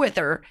to do with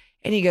her.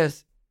 And he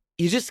goes,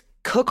 you just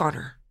cook on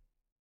her.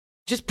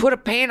 Just put a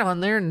pan on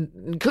there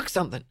and cook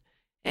something.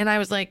 And I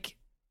was like,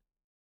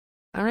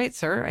 All right,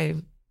 sir. I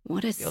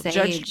What a feel sage.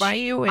 judged by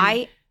you.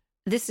 And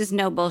This is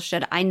no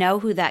bullshit. I know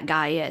who that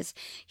guy is.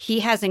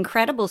 He has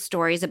incredible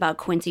stories about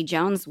Quincy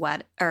Jones'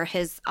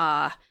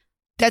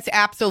 that's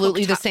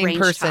absolutely the cooktop same range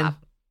person.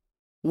 top.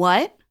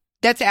 What?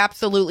 That's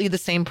absolutely the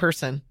same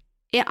person.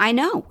 Yeah, I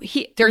know.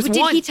 There's did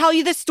one. he tell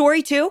you this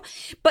story too?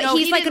 But No,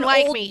 he's he like didn't an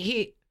like old. me.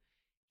 He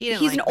didn't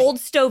He's like an me. old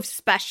stove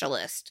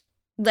specialist.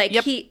 Like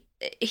Yep.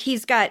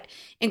 he's got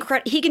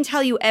he can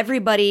tell you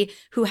everybody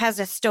who has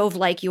a stove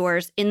like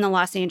yours in the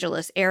Los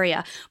Angeles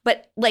area.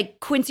 But like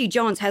Quincy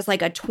Jones has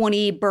like a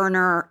 20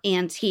 burner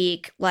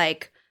antique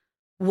like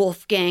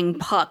Wolfgang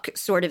Puck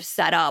sort of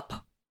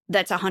setup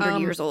that's 100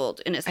 years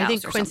old in his house. I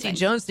think or Quincy something.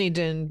 Jones need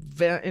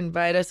to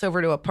invite us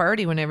over to a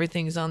party when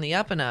everything's on the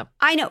up and up.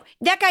 I know.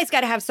 That guy's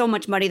got to have so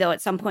much money, though.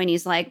 At some point,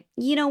 he's like,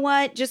 you know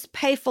what? Just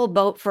pay full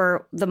boat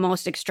for the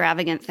most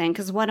extravagant thing,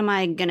 because what am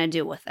I going to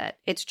do with it?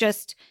 It's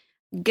just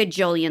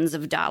gajillions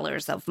of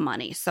dollars of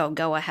money. So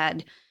go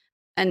ahead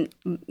and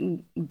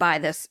buy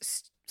this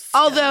stuff.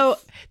 Although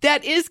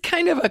that is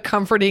kind of a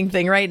comforting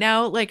thing right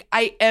now. Like,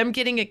 I am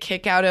getting a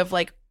kick out of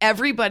like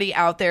everybody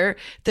out there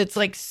that's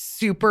like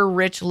super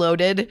rich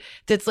loaded,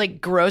 that's like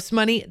gross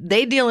money.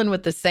 They dealing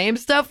with the same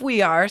stuff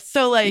we are.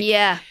 So like,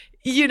 yeah.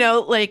 You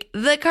know, like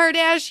the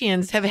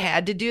Kardashians have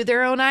had to do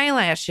their own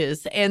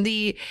eyelashes and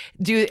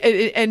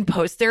and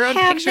post their own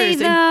Have pictures.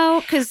 they,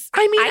 though? Because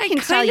I mean, I can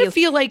tell kind you, of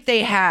feel like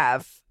they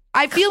have.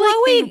 I feel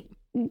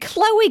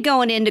Chloe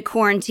going into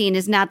quarantine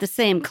is not the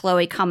same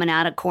Chloe coming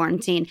out of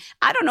quarantine.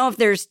 I don't know if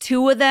there's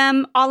two of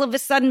them all of a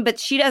sudden, but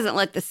she doesn't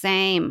look the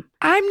same.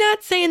 I'm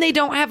not saying they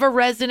don't have a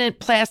resident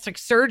plastic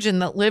surgeon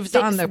that lives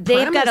on the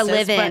premises. They've got to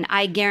live in,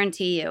 I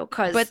guarantee you.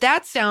 But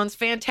that sounds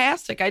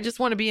fantastic. I just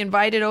want to be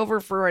invited over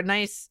for a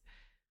nice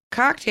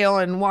cocktail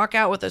and walk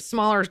out with a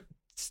smaller,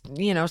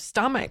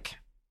 stomach.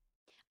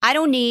 I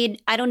don't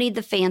need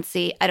the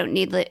fancy. I don't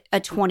need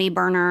a 20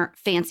 burner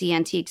fancy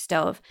antique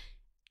stove.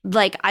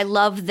 Like, I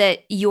love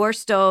that your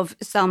stove,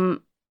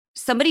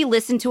 somebody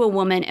listened to a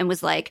woman and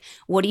was like,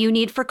 what do you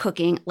need for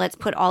cooking? Let's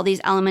put all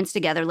these elements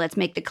together. Let's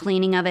make the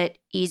cleaning of it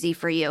easy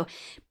for you.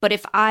 But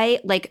if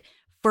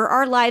for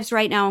our lives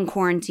right now in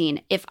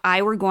quarantine, if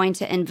I were going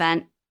to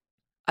invent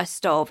a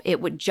stove,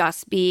 it would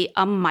just be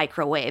a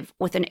microwave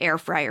with an air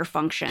fryer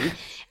function.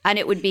 And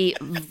it would be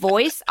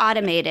voice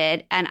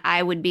automated. And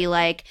I would be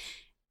like,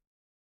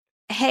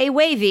 hey,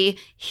 Wavy,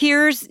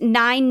 here's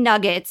 9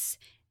 nuggets.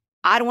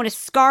 I don't want to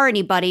scar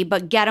anybody,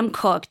 but get them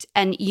cooked.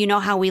 And you know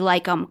how we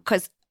like them.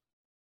 Because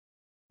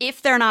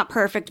if they're not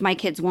perfect, my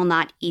kids will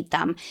not eat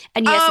them.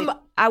 And yes,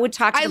 I would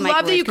talk to the microwave. I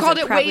love that you called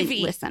it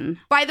Wavy. Listen.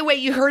 By the way,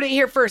 you heard it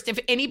here first. If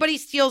anybody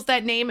steals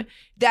that name,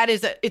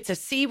 it's a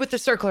C with the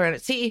circle around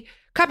it. See,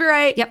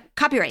 copyright. Yep,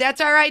 copyright.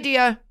 That's our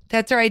idea.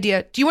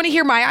 Do you want to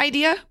hear my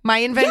idea? My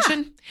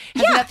invention?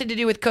 Yeah. Has nothing to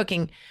do with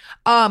cooking.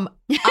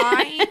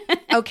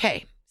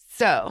 Okay,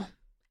 so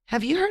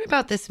have you heard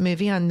about this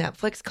movie on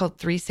Netflix called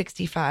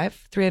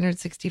 365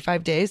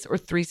 Days or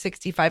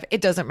 365?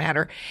 It doesn't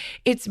matter.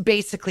 It's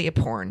basically a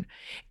porn.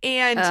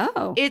 And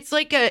it's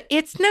like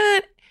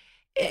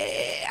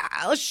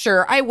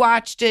sure, I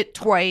watched it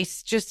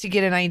twice just to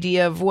get an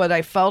idea of what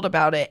I felt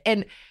about it.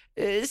 And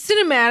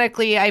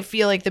cinematically, I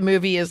feel like the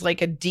movie is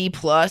like a D+.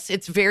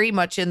 It's very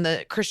much in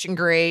the Christian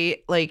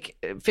Grey, like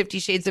 50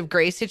 Shades of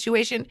Grey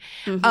situation.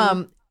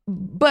 Mm-hmm.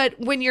 But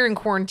when you're in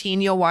quarantine,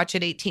 you'll watch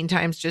it 18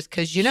 times just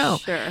because Sure.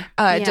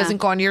 It doesn't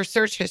go on your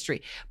search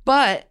history.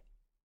 But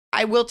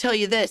I will tell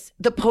you this,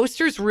 the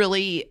poster's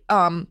really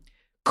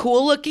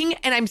cool looking,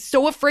 and I'm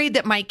so afraid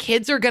that my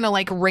kids are going to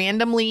like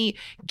randomly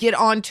get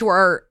onto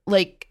our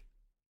like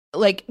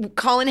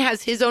Colin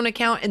has his own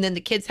account and then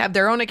the kids have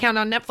their own account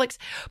on Netflix,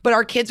 but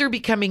our kids are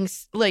becoming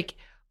like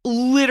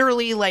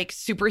literally like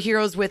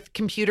superheroes with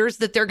computers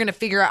that they're going to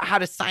figure out how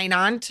to sign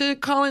on to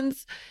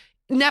Colin's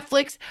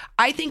Netflix.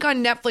 I think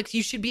on Netflix,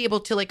 you should be able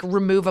to like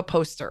remove a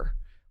poster.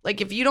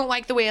 Like if you don't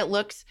like the way it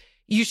looks,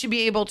 you should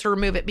be able to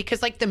remove it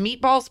because like the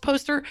Meatballs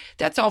poster,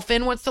 that's all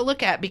Finn wants to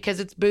look at because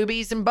it's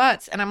boobies and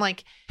butts. And I'm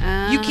like,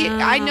 you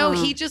can't, I know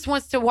he just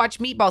wants to watch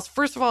Meatballs.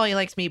 First of all, he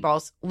likes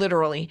Meatballs,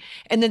 literally.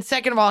 And then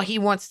second of all, he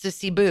wants to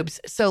see boobs.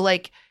 So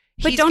like,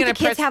 but don't the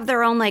kids have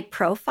their own like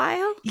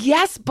profile?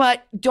 Yes,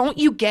 but don't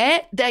you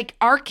get like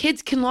our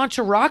kids can launch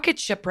a rocket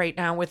ship right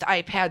now with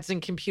iPads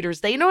and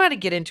computers. They know how to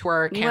get into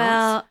our accounts.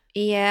 Well,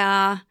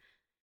 yeah.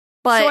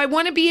 But so I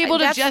want to be able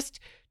to just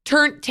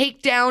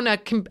take down a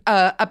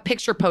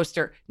picture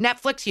poster.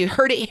 Netflix, you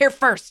heard it here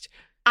first.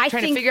 I'm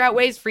trying to figure out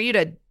ways for you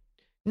to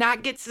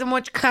not get so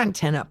much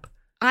content up.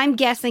 I'm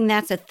guessing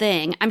that's a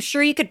thing. I'm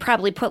sure you could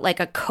probably put like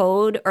a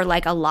code or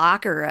like a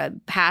lock or a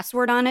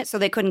password on it so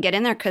they couldn't get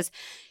in there. Because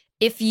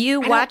if you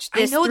watch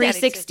this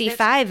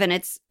 365 and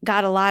it's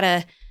got a lot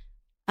of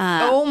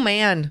of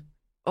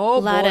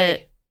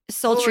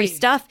sultry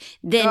stuff,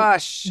 then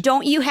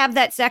don't you have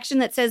that section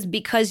that says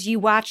because you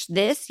watched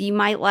this, you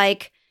might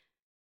like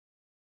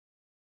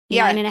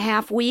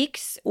 9.5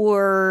 weeks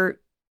or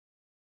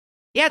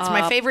it's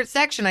my favorite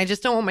section. I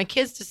just don't want my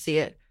kids to see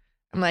it.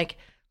 I'm like,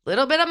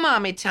 little bit of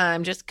mommy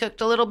time. Just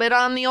cooked a little bit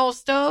on the old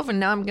stove and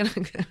now I'm gonna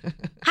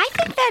I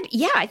think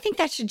I think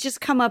that should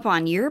just come up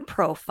on your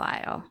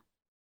profile.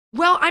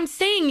 Well, I'm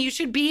saying you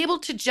should be able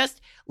to just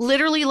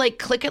literally like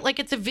click it like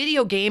it's a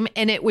video game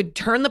and it would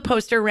turn the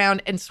poster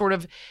around and sort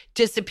of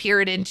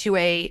disappear it into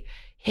a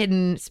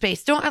hidden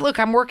space. Look,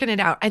 I'm working it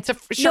out. It's a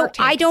Shark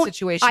Tank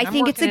situation. I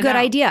think it's a good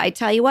idea. I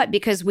tell you what,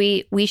 because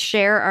we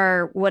share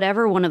our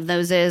whatever one of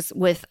those is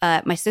with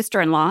my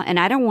sister-in-law, and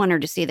I don't want her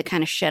to see the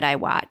kind of shit I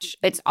watch.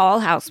 It's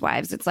all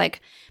housewives. It's like,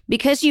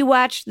 because you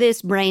watch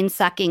this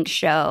brain-sucking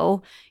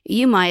show,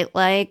 you might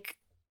like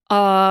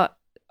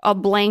a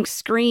blank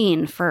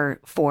screen for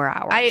 4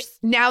 hours.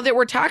 Now that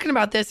we're talking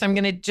about this, I'm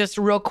going to just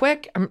real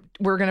quick,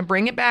 we're going to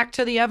bring it back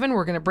to the oven.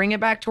 We're going to bring it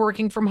back to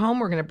working from home.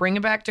 We're going to bring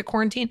it back to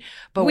quarantine.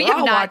 But we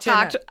have not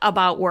talked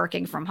about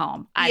working from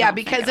home.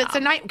 Because it's a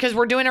night, because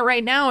we're doing it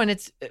right now and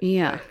it's,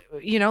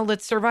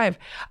 let's survive.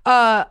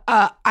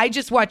 I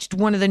just watched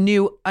one of the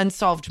new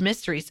Unsolved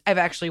Mysteries. I've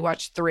actually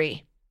watched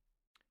 3.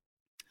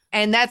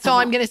 And that's all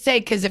I'm going to say,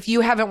 because if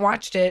you haven't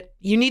watched it,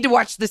 you need to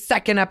watch the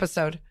second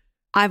episode.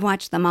 I've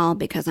watched them all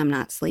because I'm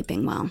not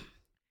sleeping well.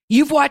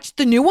 You've watched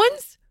the new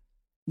ones?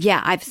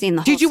 Yeah, I've seen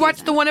the whole Did you watch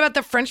season. the one about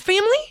the French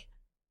family?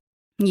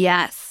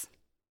 Yes.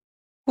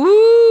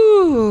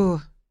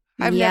 Ooh.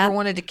 I've never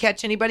wanted to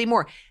catch anybody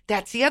more.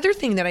 That's the other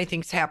thing that I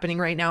think is happening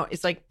right now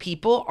is like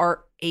people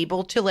are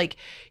able to like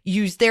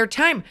use their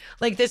time.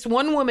 Like this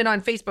one woman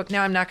on Facebook,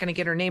 now I'm not going to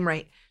get her name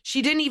right.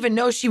 She didn't even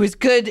know she was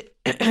good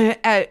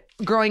at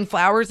growing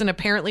flowers. And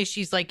apparently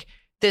she's like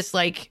this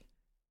like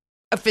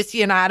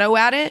aficionado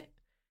at it.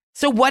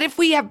 So what if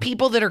we have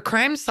people that are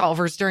crime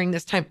solvers during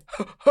this time?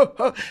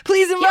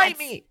 Please invite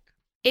me.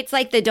 It's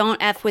like the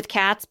don't F with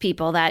cats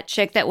people. That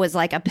chick that was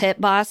like a pit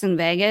boss in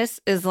Vegas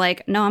is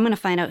like, no, I'm going to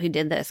find out who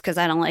did this because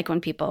I don't like when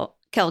people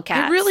kill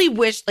cats. I really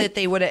wish that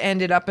they would have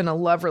ended up in a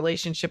love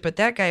relationship, but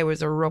that guy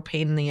was a real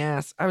pain in the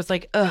ass. I was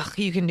like, ugh,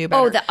 you can do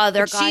better. Oh, the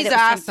other guy. She's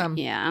awesome.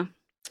 Yeah.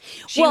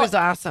 She was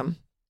awesome.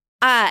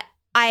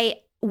 I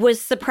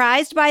was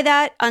surprised by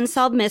that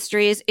Unsolved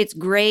Mysteries. It's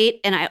great.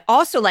 And I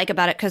also like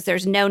about it because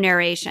there's no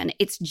narration.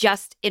 It's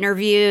just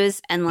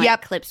interviews and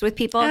like clips with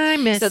people. I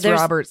miss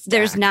Robert Stack.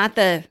 There's not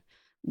the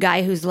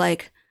guy who's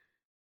like,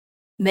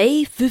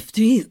 May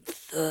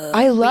 15th.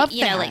 I love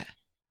that.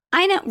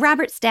 I know.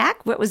 Robert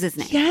Stack? What was his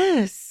name?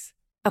 Yes.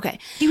 Okay.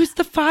 He was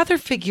the father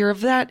figure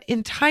of that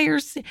entire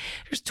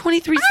there's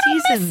 23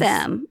 seasons.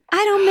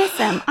 I don't miss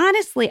him.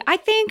 Honestly, I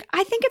think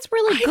it's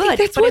really good. I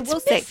think that's but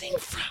what's missing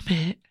from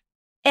it.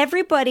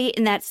 Everybody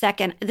in that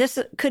second, this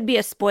could be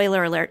a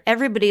spoiler alert.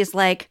 Everybody's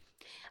like,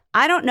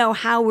 I don't know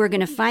how we're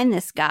going to find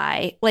this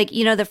guy. Like,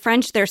 the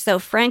French, they're so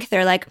frank.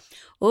 They're like,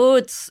 oh,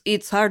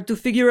 it's hard to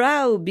figure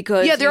out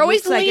because they're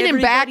always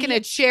leaning back in a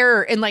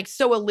chair and like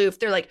so aloof.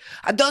 They're like,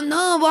 I don't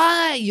know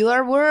why you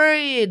are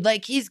worried.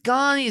 Like he's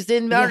gone. He's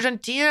in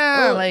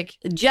Argentina. Oh, like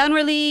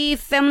generally,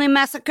 family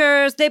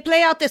massacres they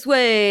play out this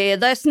way.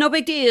 That's no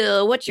big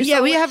deal.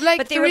 We have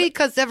like 3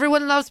 because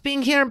everyone loves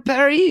being here in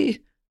Paris.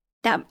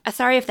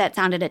 Sorry if that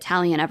sounded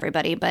Italian,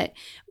 everybody, but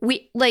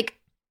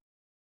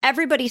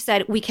everybody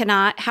said we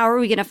cannot. How are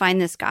we going to find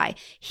this guy?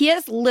 He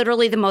has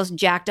literally the most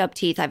jacked up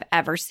teeth I've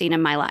ever seen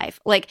in my life.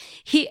 Like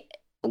he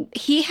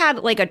had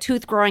like a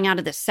tooth growing out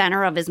of the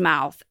center of his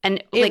mouth,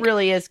 and it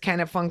really is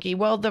kind of funky.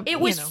 Well, it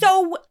was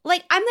so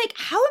like I'm like,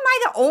 how am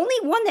I the only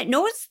one that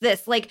knows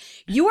this? Like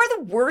you are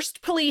the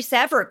worst police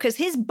ever because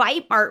his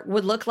bite mark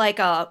would look like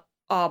a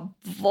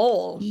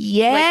vole.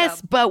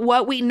 Yes, but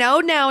what we know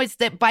now is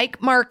that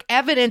bite mark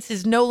evidence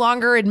is no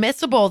longer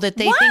admissible. That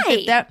they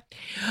think that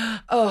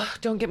oh,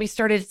 don't get me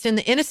started. It's in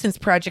the Innocence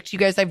Project. You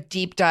guys, I've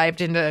deep dived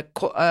into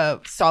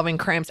solving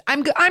crimes.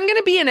 I'm going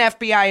to be an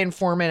FBI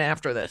informant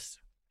after this.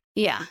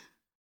 Yeah.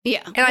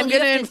 And I'm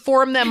going to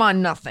inform them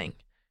on nothing.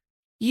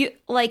 You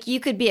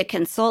could be a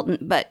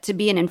consultant, but to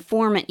be an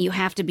informant, you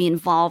have to be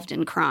involved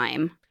in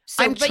crime.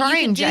 So, I'm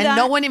trying, Jen.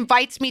 No one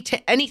invites me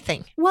to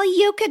anything. Well,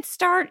 you could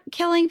start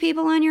killing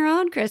people on your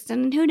own,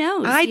 Kristen. Who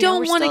knows? I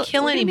don't want to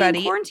kill anybody.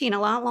 Be in quarantine a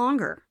lot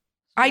longer.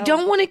 So. I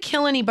don't want to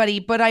kill anybody,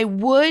 but I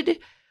would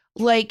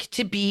like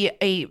to be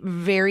a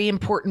very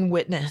important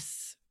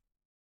witness.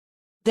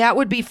 That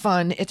would be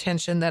fun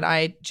attention that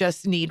I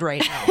just need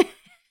right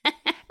now.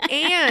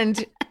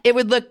 And it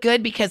would look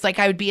good because like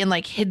I would be in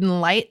like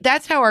hidden light.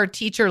 That's how our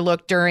teacher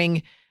looked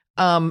during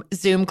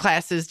Zoom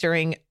classes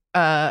during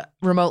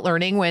remote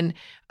learning when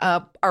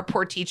our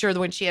poor teacher,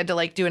 when she had to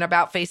like do an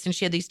about face and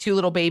she had these 2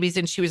 little babies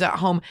and she was at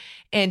home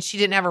and she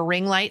didn't have a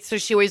ring light. So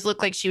she always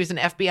looked like she was an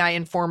FBI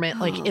informant,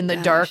 like in the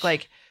dark,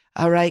 like,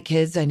 all right,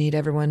 kids, I need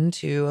everyone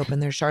to open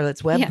their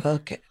Charlotte's Web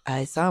hook.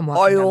 I saw him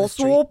walking down the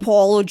street.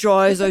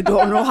 Apologize. I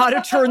don't know how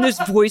to turn this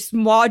voice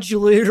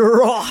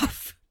modulator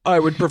off. I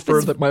would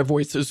prefer that my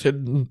voice is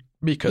hidden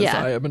because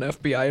I am an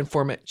FBI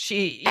informant.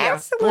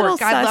 That's a little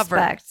God suspect. love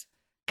her.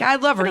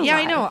 God love her. Yeah,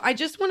 I know. I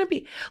just want to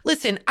be.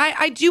 Listen,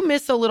 I do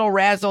miss a little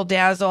razzle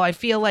dazzle. I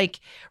feel like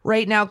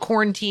right now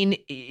quarantine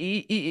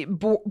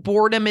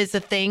boredom is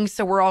a thing,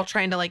 so we're all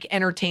trying to like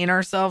entertain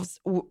ourselves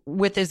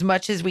with as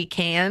much as we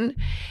can.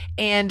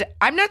 And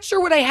I'm not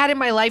sure what I had in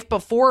my life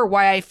before,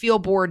 why I feel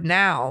bored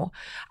now.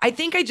 I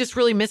think I just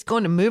really miss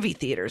going to movie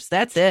theaters.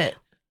 That's it.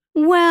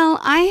 Well,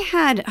 I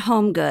had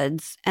Home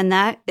Goods, and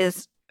that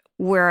is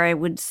where I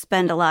would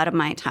spend a lot of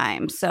my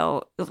time.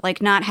 So,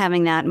 like, not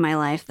having that in my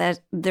life, that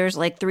there's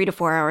like 3 to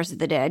 4 hours of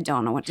the day I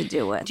don't know what to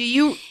do with. Do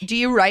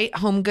you write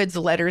Home Goods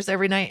letters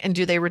every night, and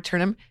do they return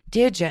them?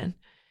 Dear Jen,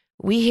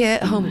 we here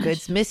at Home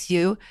Goods miss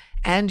you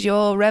and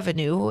your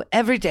revenue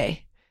every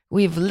day.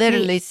 We've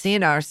literally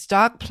seen our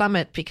stock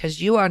plummet because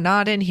you are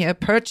not in here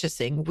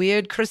purchasing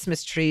weird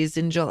Christmas trees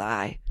in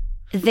July.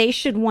 They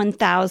should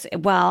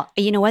 1,000. Well,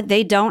 you know what?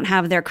 They don't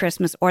have their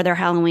Christmas or their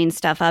Halloween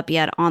stuff up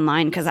yet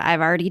online because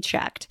I've already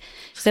checked.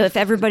 So if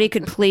everybody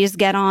could please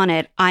get on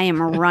it, I am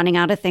running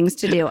out of things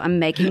to do. I'm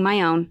making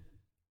my own.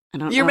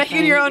 You're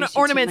making your own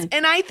ornaments,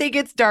 and I think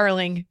it's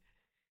darling.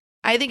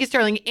 I think it's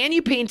darling. And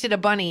you painted a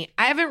bunny.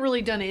 I haven't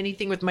really done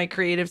anything with my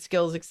creative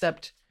skills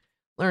except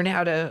learn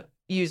how to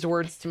use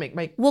words to make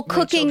my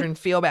children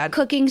feel bad.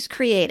 Cooking's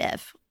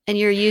creative, and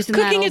you're using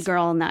that old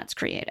girl, and that's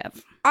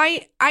creative.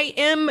 I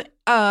am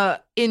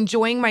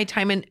enjoying my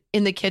time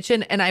in the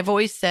kitchen, and I've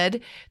always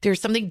said there's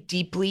something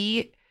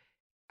deeply.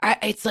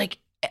 It's like,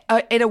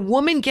 and a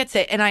woman gets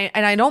it, and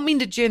I don't mean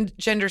to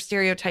gender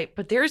stereotype,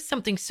 but there's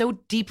something so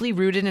deeply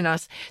rooted in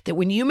us that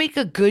when you make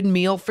a good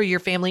meal for your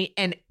family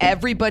and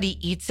everybody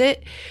eats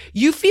it,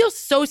 you feel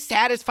so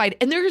satisfied,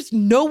 and there's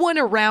no one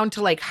around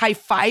to like high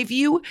five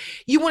you.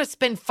 You want to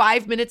spend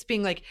 5 minutes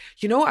being like,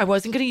 I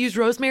wasn't going to use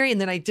rosemary,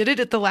 and then I did it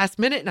at the last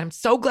minute, and I'm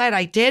so glad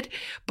I did.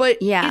 But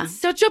it's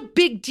such a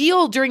big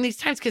deal during these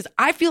times because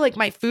I feel like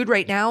my food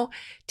right now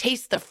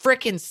tastes the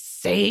frickin'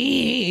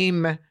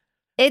 same.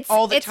 It's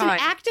all the time. An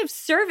act of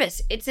service.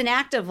 It's an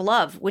act of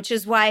love, which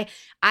is why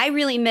I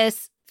really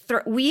miss.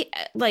 We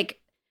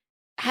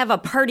have a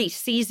party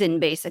season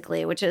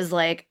basically, which is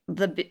like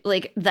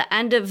the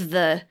end of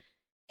the.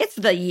 It's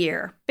the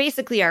year.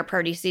 Basically, our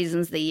party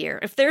season's the year.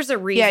 If there's a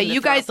reason,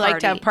 you guys like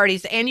to have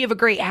parties, and you have a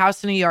great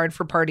house and a yard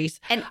for parties.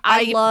 And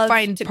I love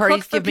find to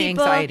parties cook for give me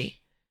people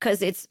anxiety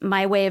because it's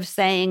my way of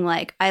saying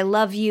like I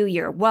love you.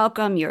 You're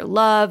welcome. You're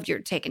loved. You're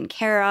taken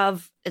care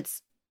of.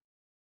 It's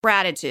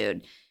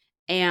gratitude.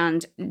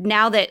 And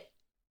now that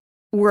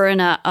we're in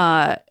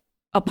a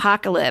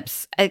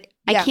apocalypse, I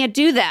can't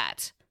do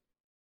that.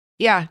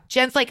 Yeah.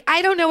 Jen's like,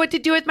 I don't know what to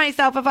do with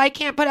myself if I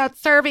can't put out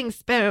serving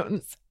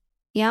spoons.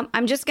 Yeah.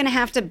 I'm just going to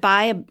have to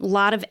buy a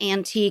lot of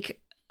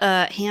antique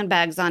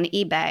handbags on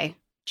eBay.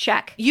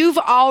 Check. You've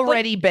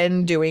already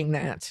been doing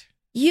that.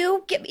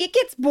 It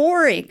gets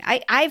boring.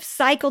 I've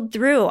cycled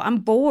through. I'm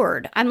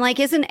bored. I'm like,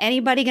 isn't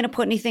anybody going to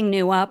put anything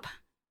new up?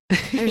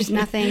 There's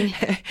nothing.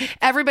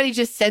 Everybody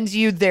just sends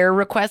you their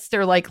requests,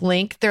 their like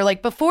link. They're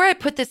like, before I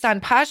put this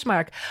on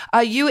Poshmark,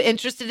 are you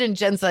interested in?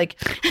 Jen's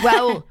like,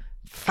 well,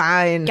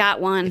 fine. Got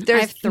one.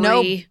 There's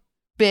no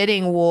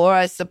bidding war,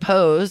 I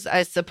suppose.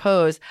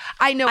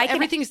 I know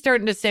everything's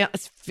starting to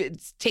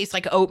taste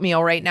like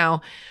oatmeal right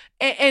now.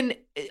 And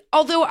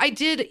although I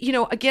did,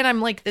 again,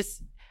 I'm like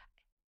this.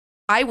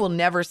 I will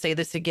never say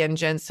this again,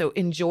 Jen. So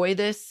enjoy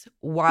this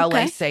while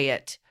I say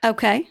it.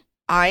 Okay.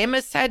 I am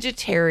a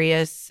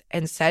Sagittarius,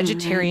 and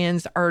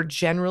Sagittarians are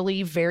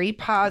generally very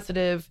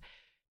positive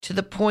to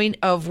the point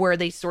of where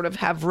they sort of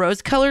have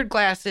rose-colored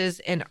glasses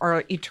and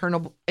are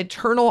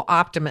eternal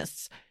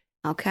optimists.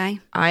 Okay.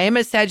 I am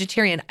a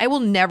Sagittarian. I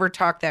will never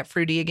talk that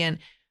fruity again,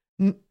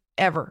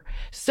 ever.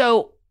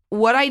 So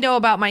what I know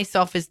about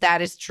myself is that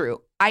is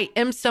true. I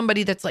am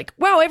somebody that's like,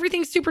 wow,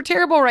 everything's super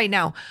terrible right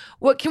now.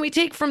 What can we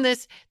take from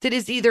this that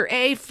is either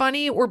A,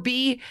 funny, or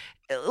B,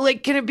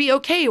 like going to be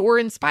okay or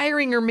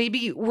inspiring, or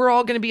maybe we're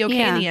all going to be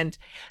okay in the end.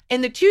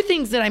 And the two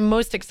things that I'm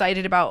most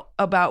excited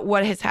about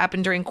what has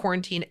happened during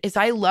quarantine is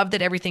I love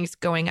that everything's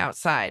going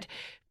outside.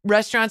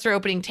 Restaurants are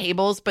opening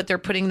tables, but they're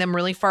putting them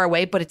really far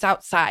away, but it's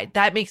outside.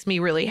 That makes me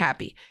really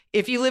happy.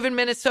 If you live in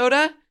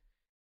Minnesota,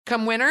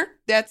 come winter,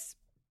 that's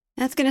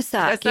going to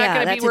suck. That's not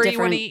going to be where you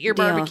want to eat your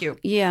barbecue.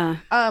 Yeah.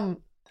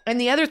 And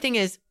the other thing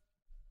is,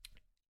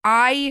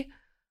 I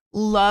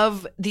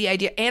love the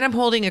idea, and I'm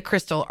holding a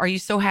crystal. Are you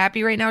so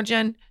happy right now,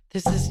 Jen?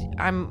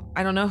 I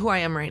don't know who I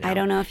am right now. I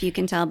don't know if you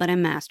can tell, but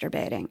I'm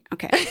masturbating.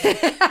 Okay.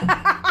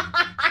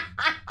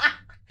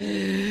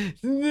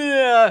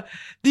 Yeah.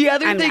 The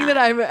other thing that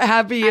I'm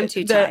happy. I'm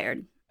too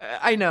tired.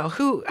 I know.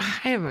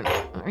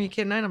 Are you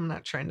kidding? I'm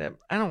not trying to,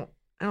 I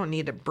don't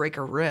need to break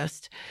a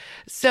wrist.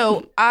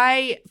 So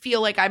I feel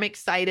like I'm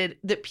excited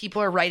that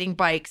people are riding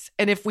bikes.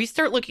 And if we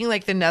start looking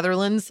like the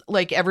Netherlands,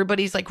 like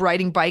everybody's like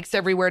riding bikes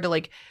everywhere to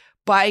like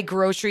buy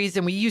groceries,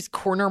 and we use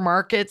corner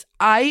markets,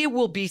 I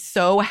will be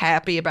so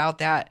happy about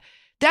that.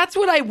 That's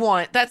what I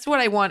want. That's what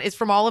I want is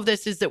from all of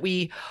this, is that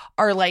we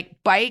are like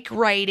bike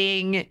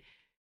riding,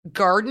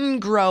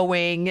 garden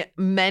growing,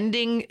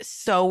 mending,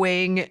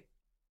 sewing,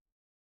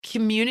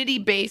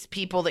 community-based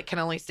people that can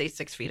only stay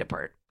 6 feet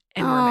apart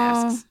and wear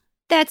masks.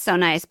 That's so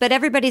nice. But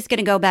everybody's going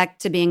to go back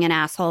to being an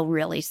asshole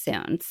really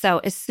soon. So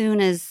as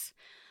soon as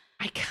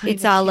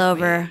it's all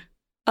over,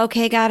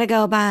 okay, gotta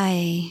go,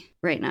 bye.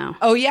 Right now.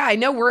 Oh yeah, I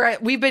know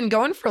we've been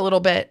going for a little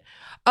bit.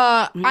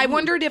 I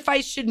wondered if I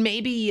should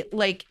maybe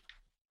like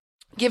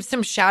give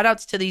some shout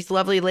outs to these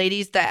lovely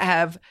ladies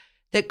that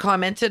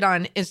commented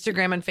on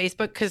Instagram and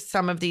Facebook, because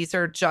some of these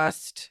are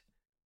just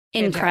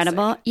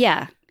Incredible. Fantastic.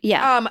 Yeah.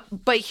 Yeah.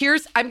 But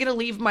I'm going to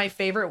leave my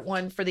favorite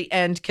one for the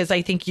end because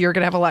I think you're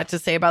going to have a lot to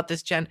say about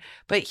this, Jen.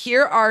 But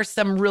here are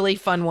some really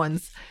fun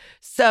ones.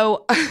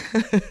 So,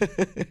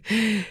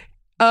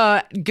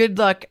 good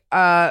luck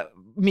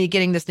me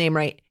getting this name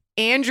right.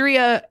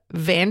 Andrea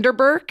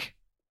Vanderberg,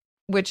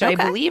 which I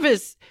believe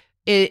is,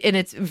 and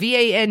it's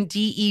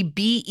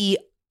Vandeberghe,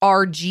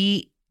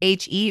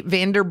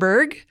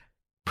 Vanderberg,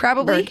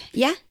 probably.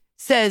 Yeah.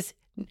 Says,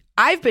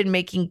 I've been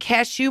making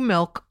cashew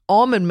milk,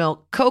 almond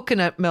milk,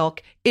 coconut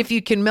milk. If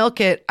you can milk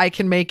it, I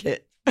can make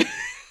it.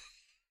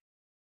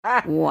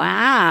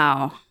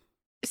 Wow.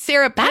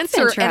 Sarah That's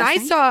Pencer, and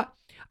interesting.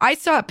 I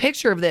saw a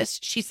picture of this.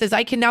 She says,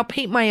 I can now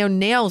paint my own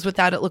nails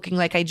without it looking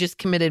like I just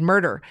committed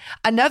murder.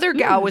 Another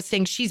gal was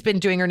saying she's been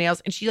doing her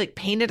nails and she like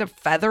painted a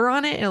feather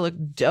on it and it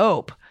looked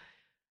dope.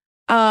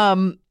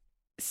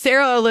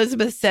 Sarah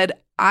Elizabeth said,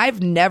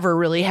 I've never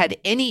really had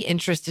any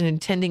interest in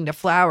tending to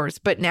flowers,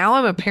 but now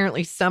I'm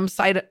apparently some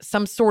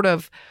sort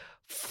of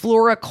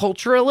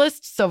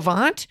floriculturalist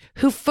savant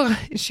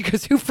she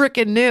goes, who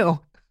frickin' knew?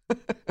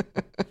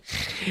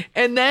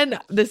 And then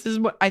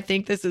I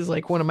think this is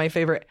like one of my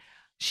favorite.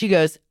 She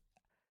goes,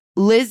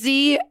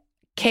 Lizzie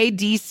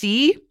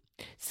KDC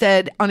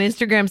said on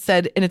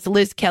Instagram and it's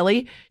Liz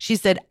Kelly. She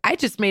said, I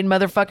just made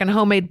motherfucking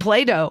homemade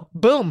Play-Doh.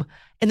 Boom.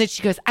 And then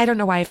she goes, I don't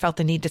know why I felt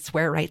the need to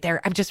swear right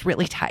there. I'm just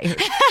really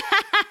tired.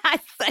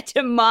 Such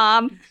a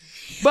mom.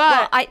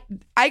 But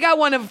I got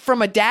one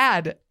from a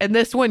dad, and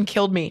this one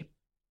killed me.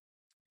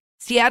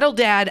 Seattle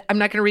dad, I'm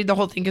not going to read the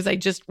whole thing because I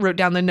just wrote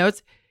down the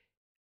notes.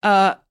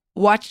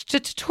 Watched a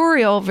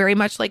tutorial, very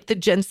much like the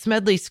Jen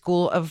Smedley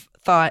school of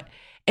thought,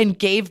 and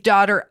gave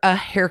daughter a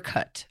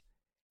haircut.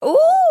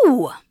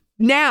 Ooh.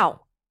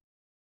 Now,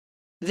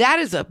 that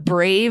is a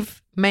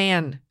brave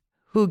man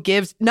who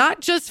gives,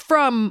 not just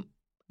from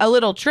a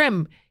little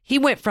trim, he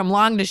went from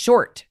long to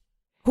short.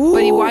 Ooh.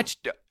 But he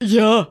watched,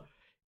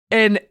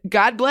 and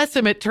God bless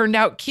him, it turned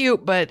out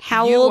cute, but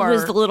how old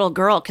was the little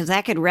girl? Because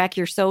that could wreck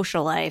your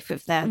social life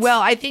if that's...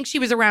 Well, I think she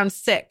was around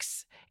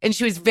 6, and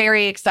she was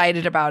very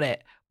excited about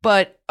it.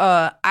 But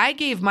I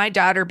gave my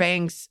daughter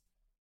bangs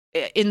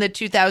in the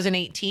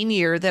 2018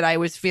 year that I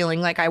was feeling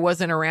like I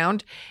wasn't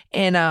around.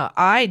 And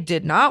I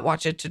did not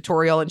watch a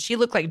tutorial. And she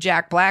looked like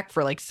Jack Black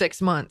for like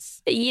 6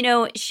 months. You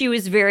know, she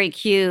was very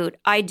cute.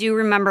 I do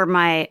remember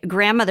my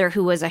grandmother,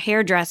 who was a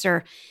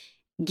hairdresser,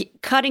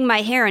 cutting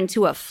my hair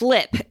into a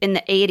flip in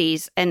the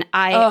 80s. And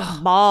I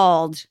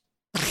bawled.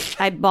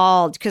 I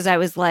bawled because I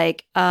was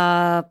like,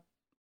 I've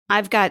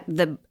got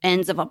the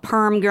ends of a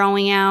perm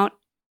growing out.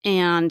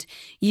 And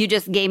you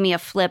just gave me a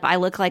flip. I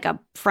look like a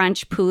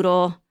French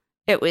poodle.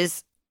 It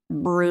was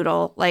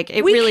brutal. Like,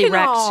 it really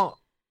wrecked.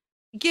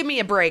 Give me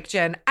a break,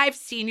 Jen. I've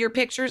seen your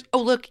pictures.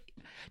 Oh, look.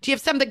 Do you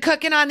have something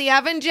cooking on the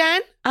oven,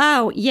 Jen?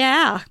 Oh,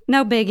 yeah.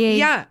 No biggie.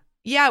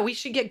 Yeah, we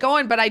should get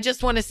going. But I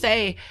just want to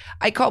say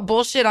I call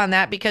bullshit on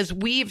that because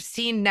we've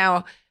seen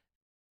now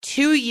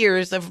 2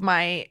 years of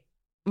my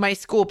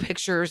school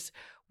pictures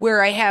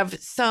where I have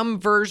some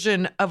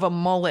version of a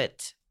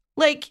mullet.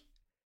 Like,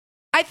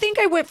 I think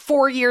I went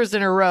 4 years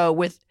in a row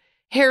with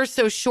hair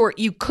so short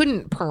you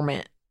couldn't perm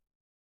it.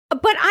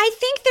 But I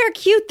think they're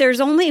cute. There's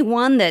only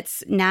one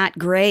that's not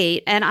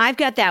great. And I've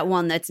got that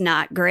one that's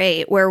not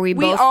great where we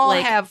both all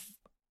have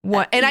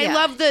one. And I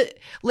love the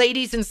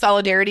ladies in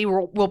Solidarity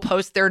will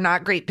post their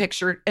not great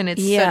picture. And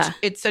it's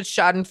such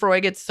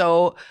schadenfreude. It's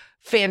so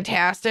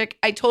fantastic.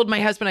 I told my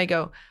husband,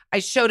 I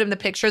showed him the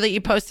picture that you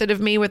posted of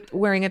me with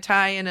wearing a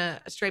tie and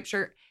a striped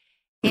shirt.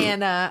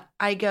 And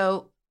I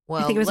go,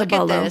 well, I think it was look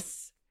at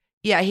this.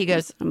 Yeah, he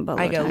goes,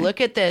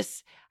 look at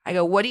this. I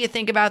go, what do you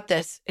think about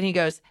this? And he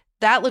goes,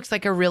 that looks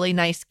like a really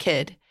nice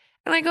kid.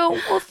 And I go,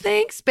 well,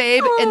 thanks,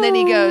 babe. Aww. And then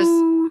he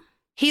goes,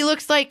 he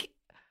looks like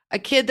a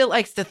kid that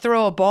likes to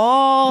throw a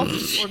ball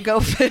or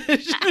go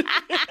fish.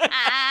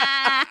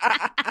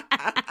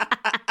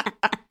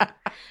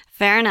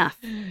 Fair enough.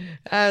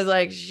 I was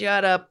like,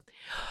 shut up.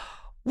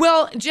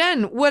 Well,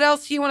 Jen, what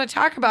else do you want to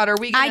talk about? Are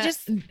we gonna...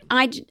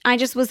 I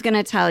just was going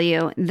to tell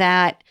you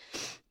that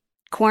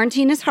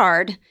quarantine is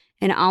hard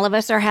and all of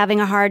us are having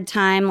a hard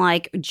time,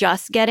 like,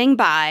 just getting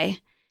by.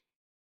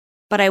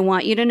 But I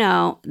want you to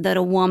know that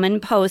a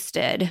woman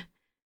posted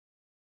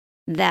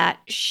that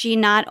she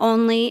not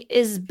only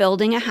is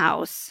building a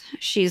house,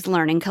 she's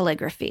learning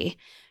calligraphy.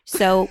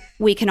 So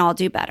we can all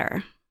do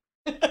better.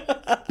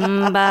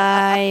 Bye-bye.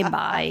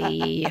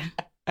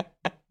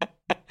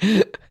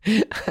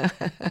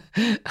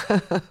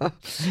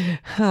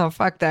 Oh,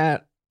 fuck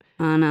that.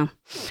 Oh, no.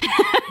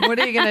 What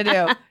are you going to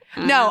do?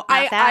 No,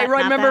 I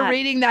remember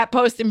reading that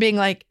post and being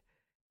like,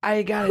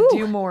 I got to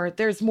do more.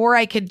 There's more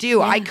I could do.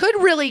 Yeah. I could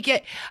really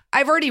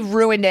I've already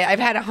ruined it. I've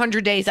had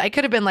 100 days. I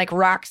could have been like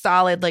rock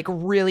solid, like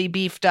really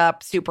beefed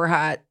up, super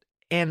hot.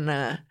 And,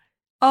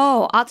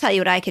 I'll tell you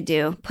what I could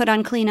do. Put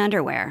on clean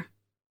underwear.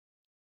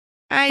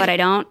 But I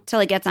don't till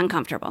it gets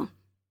uncomfortable.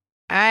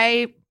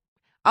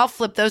 I'll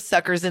flip those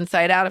suckers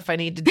inside out if I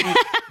need to do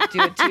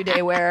a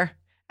 2-day wear.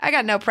 I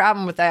got no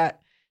problem with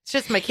that. It's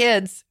just my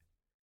kids.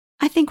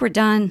 I think we're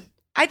done.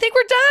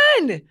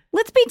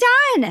 Let's be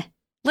done.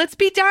 let's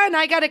be done.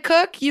 I got to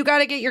cook. You got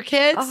to get your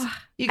kids. Oh,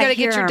 you got to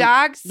get your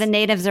dogs. The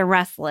natives are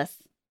restless.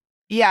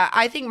 Yeah,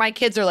 I think my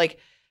kids are like,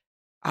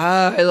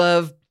 I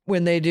love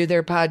when they do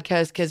their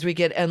podcast because we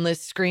get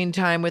endless screen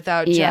time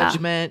without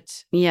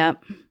judgment.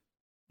 Yep.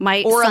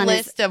 Or a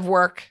list of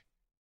work.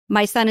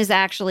 My son is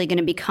actually going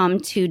to become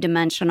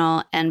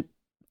 2-dimensional and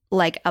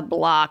like a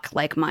block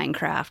like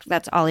Minecraft.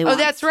 That's all he wants.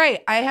 Oh, that's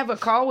right. I have a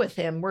call with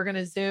him. We're going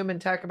to Zoom and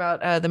talk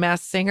about The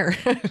Masked Singer.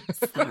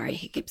 Sorry,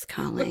 he keeps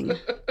calling.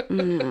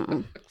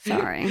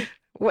 Sorry.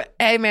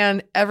 Hey,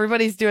 man,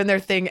 everybody's doing their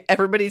thing.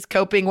 Everybody's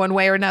coping one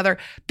way or another.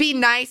 Be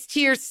nice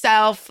to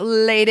yourself,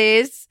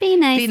 ladies. Be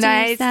nice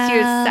to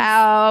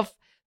yourself.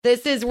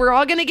 We're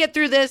all going to get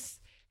through this,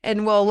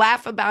 and we'll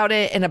laugh about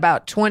it in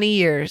about 20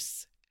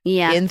 years.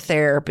 Yeah. In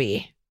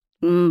therapy.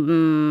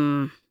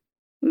 Bye.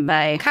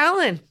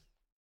 Colin,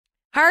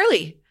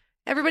 Harley,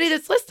 everybody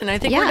that's listening, I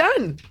think we're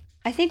done.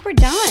 I think we're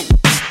done.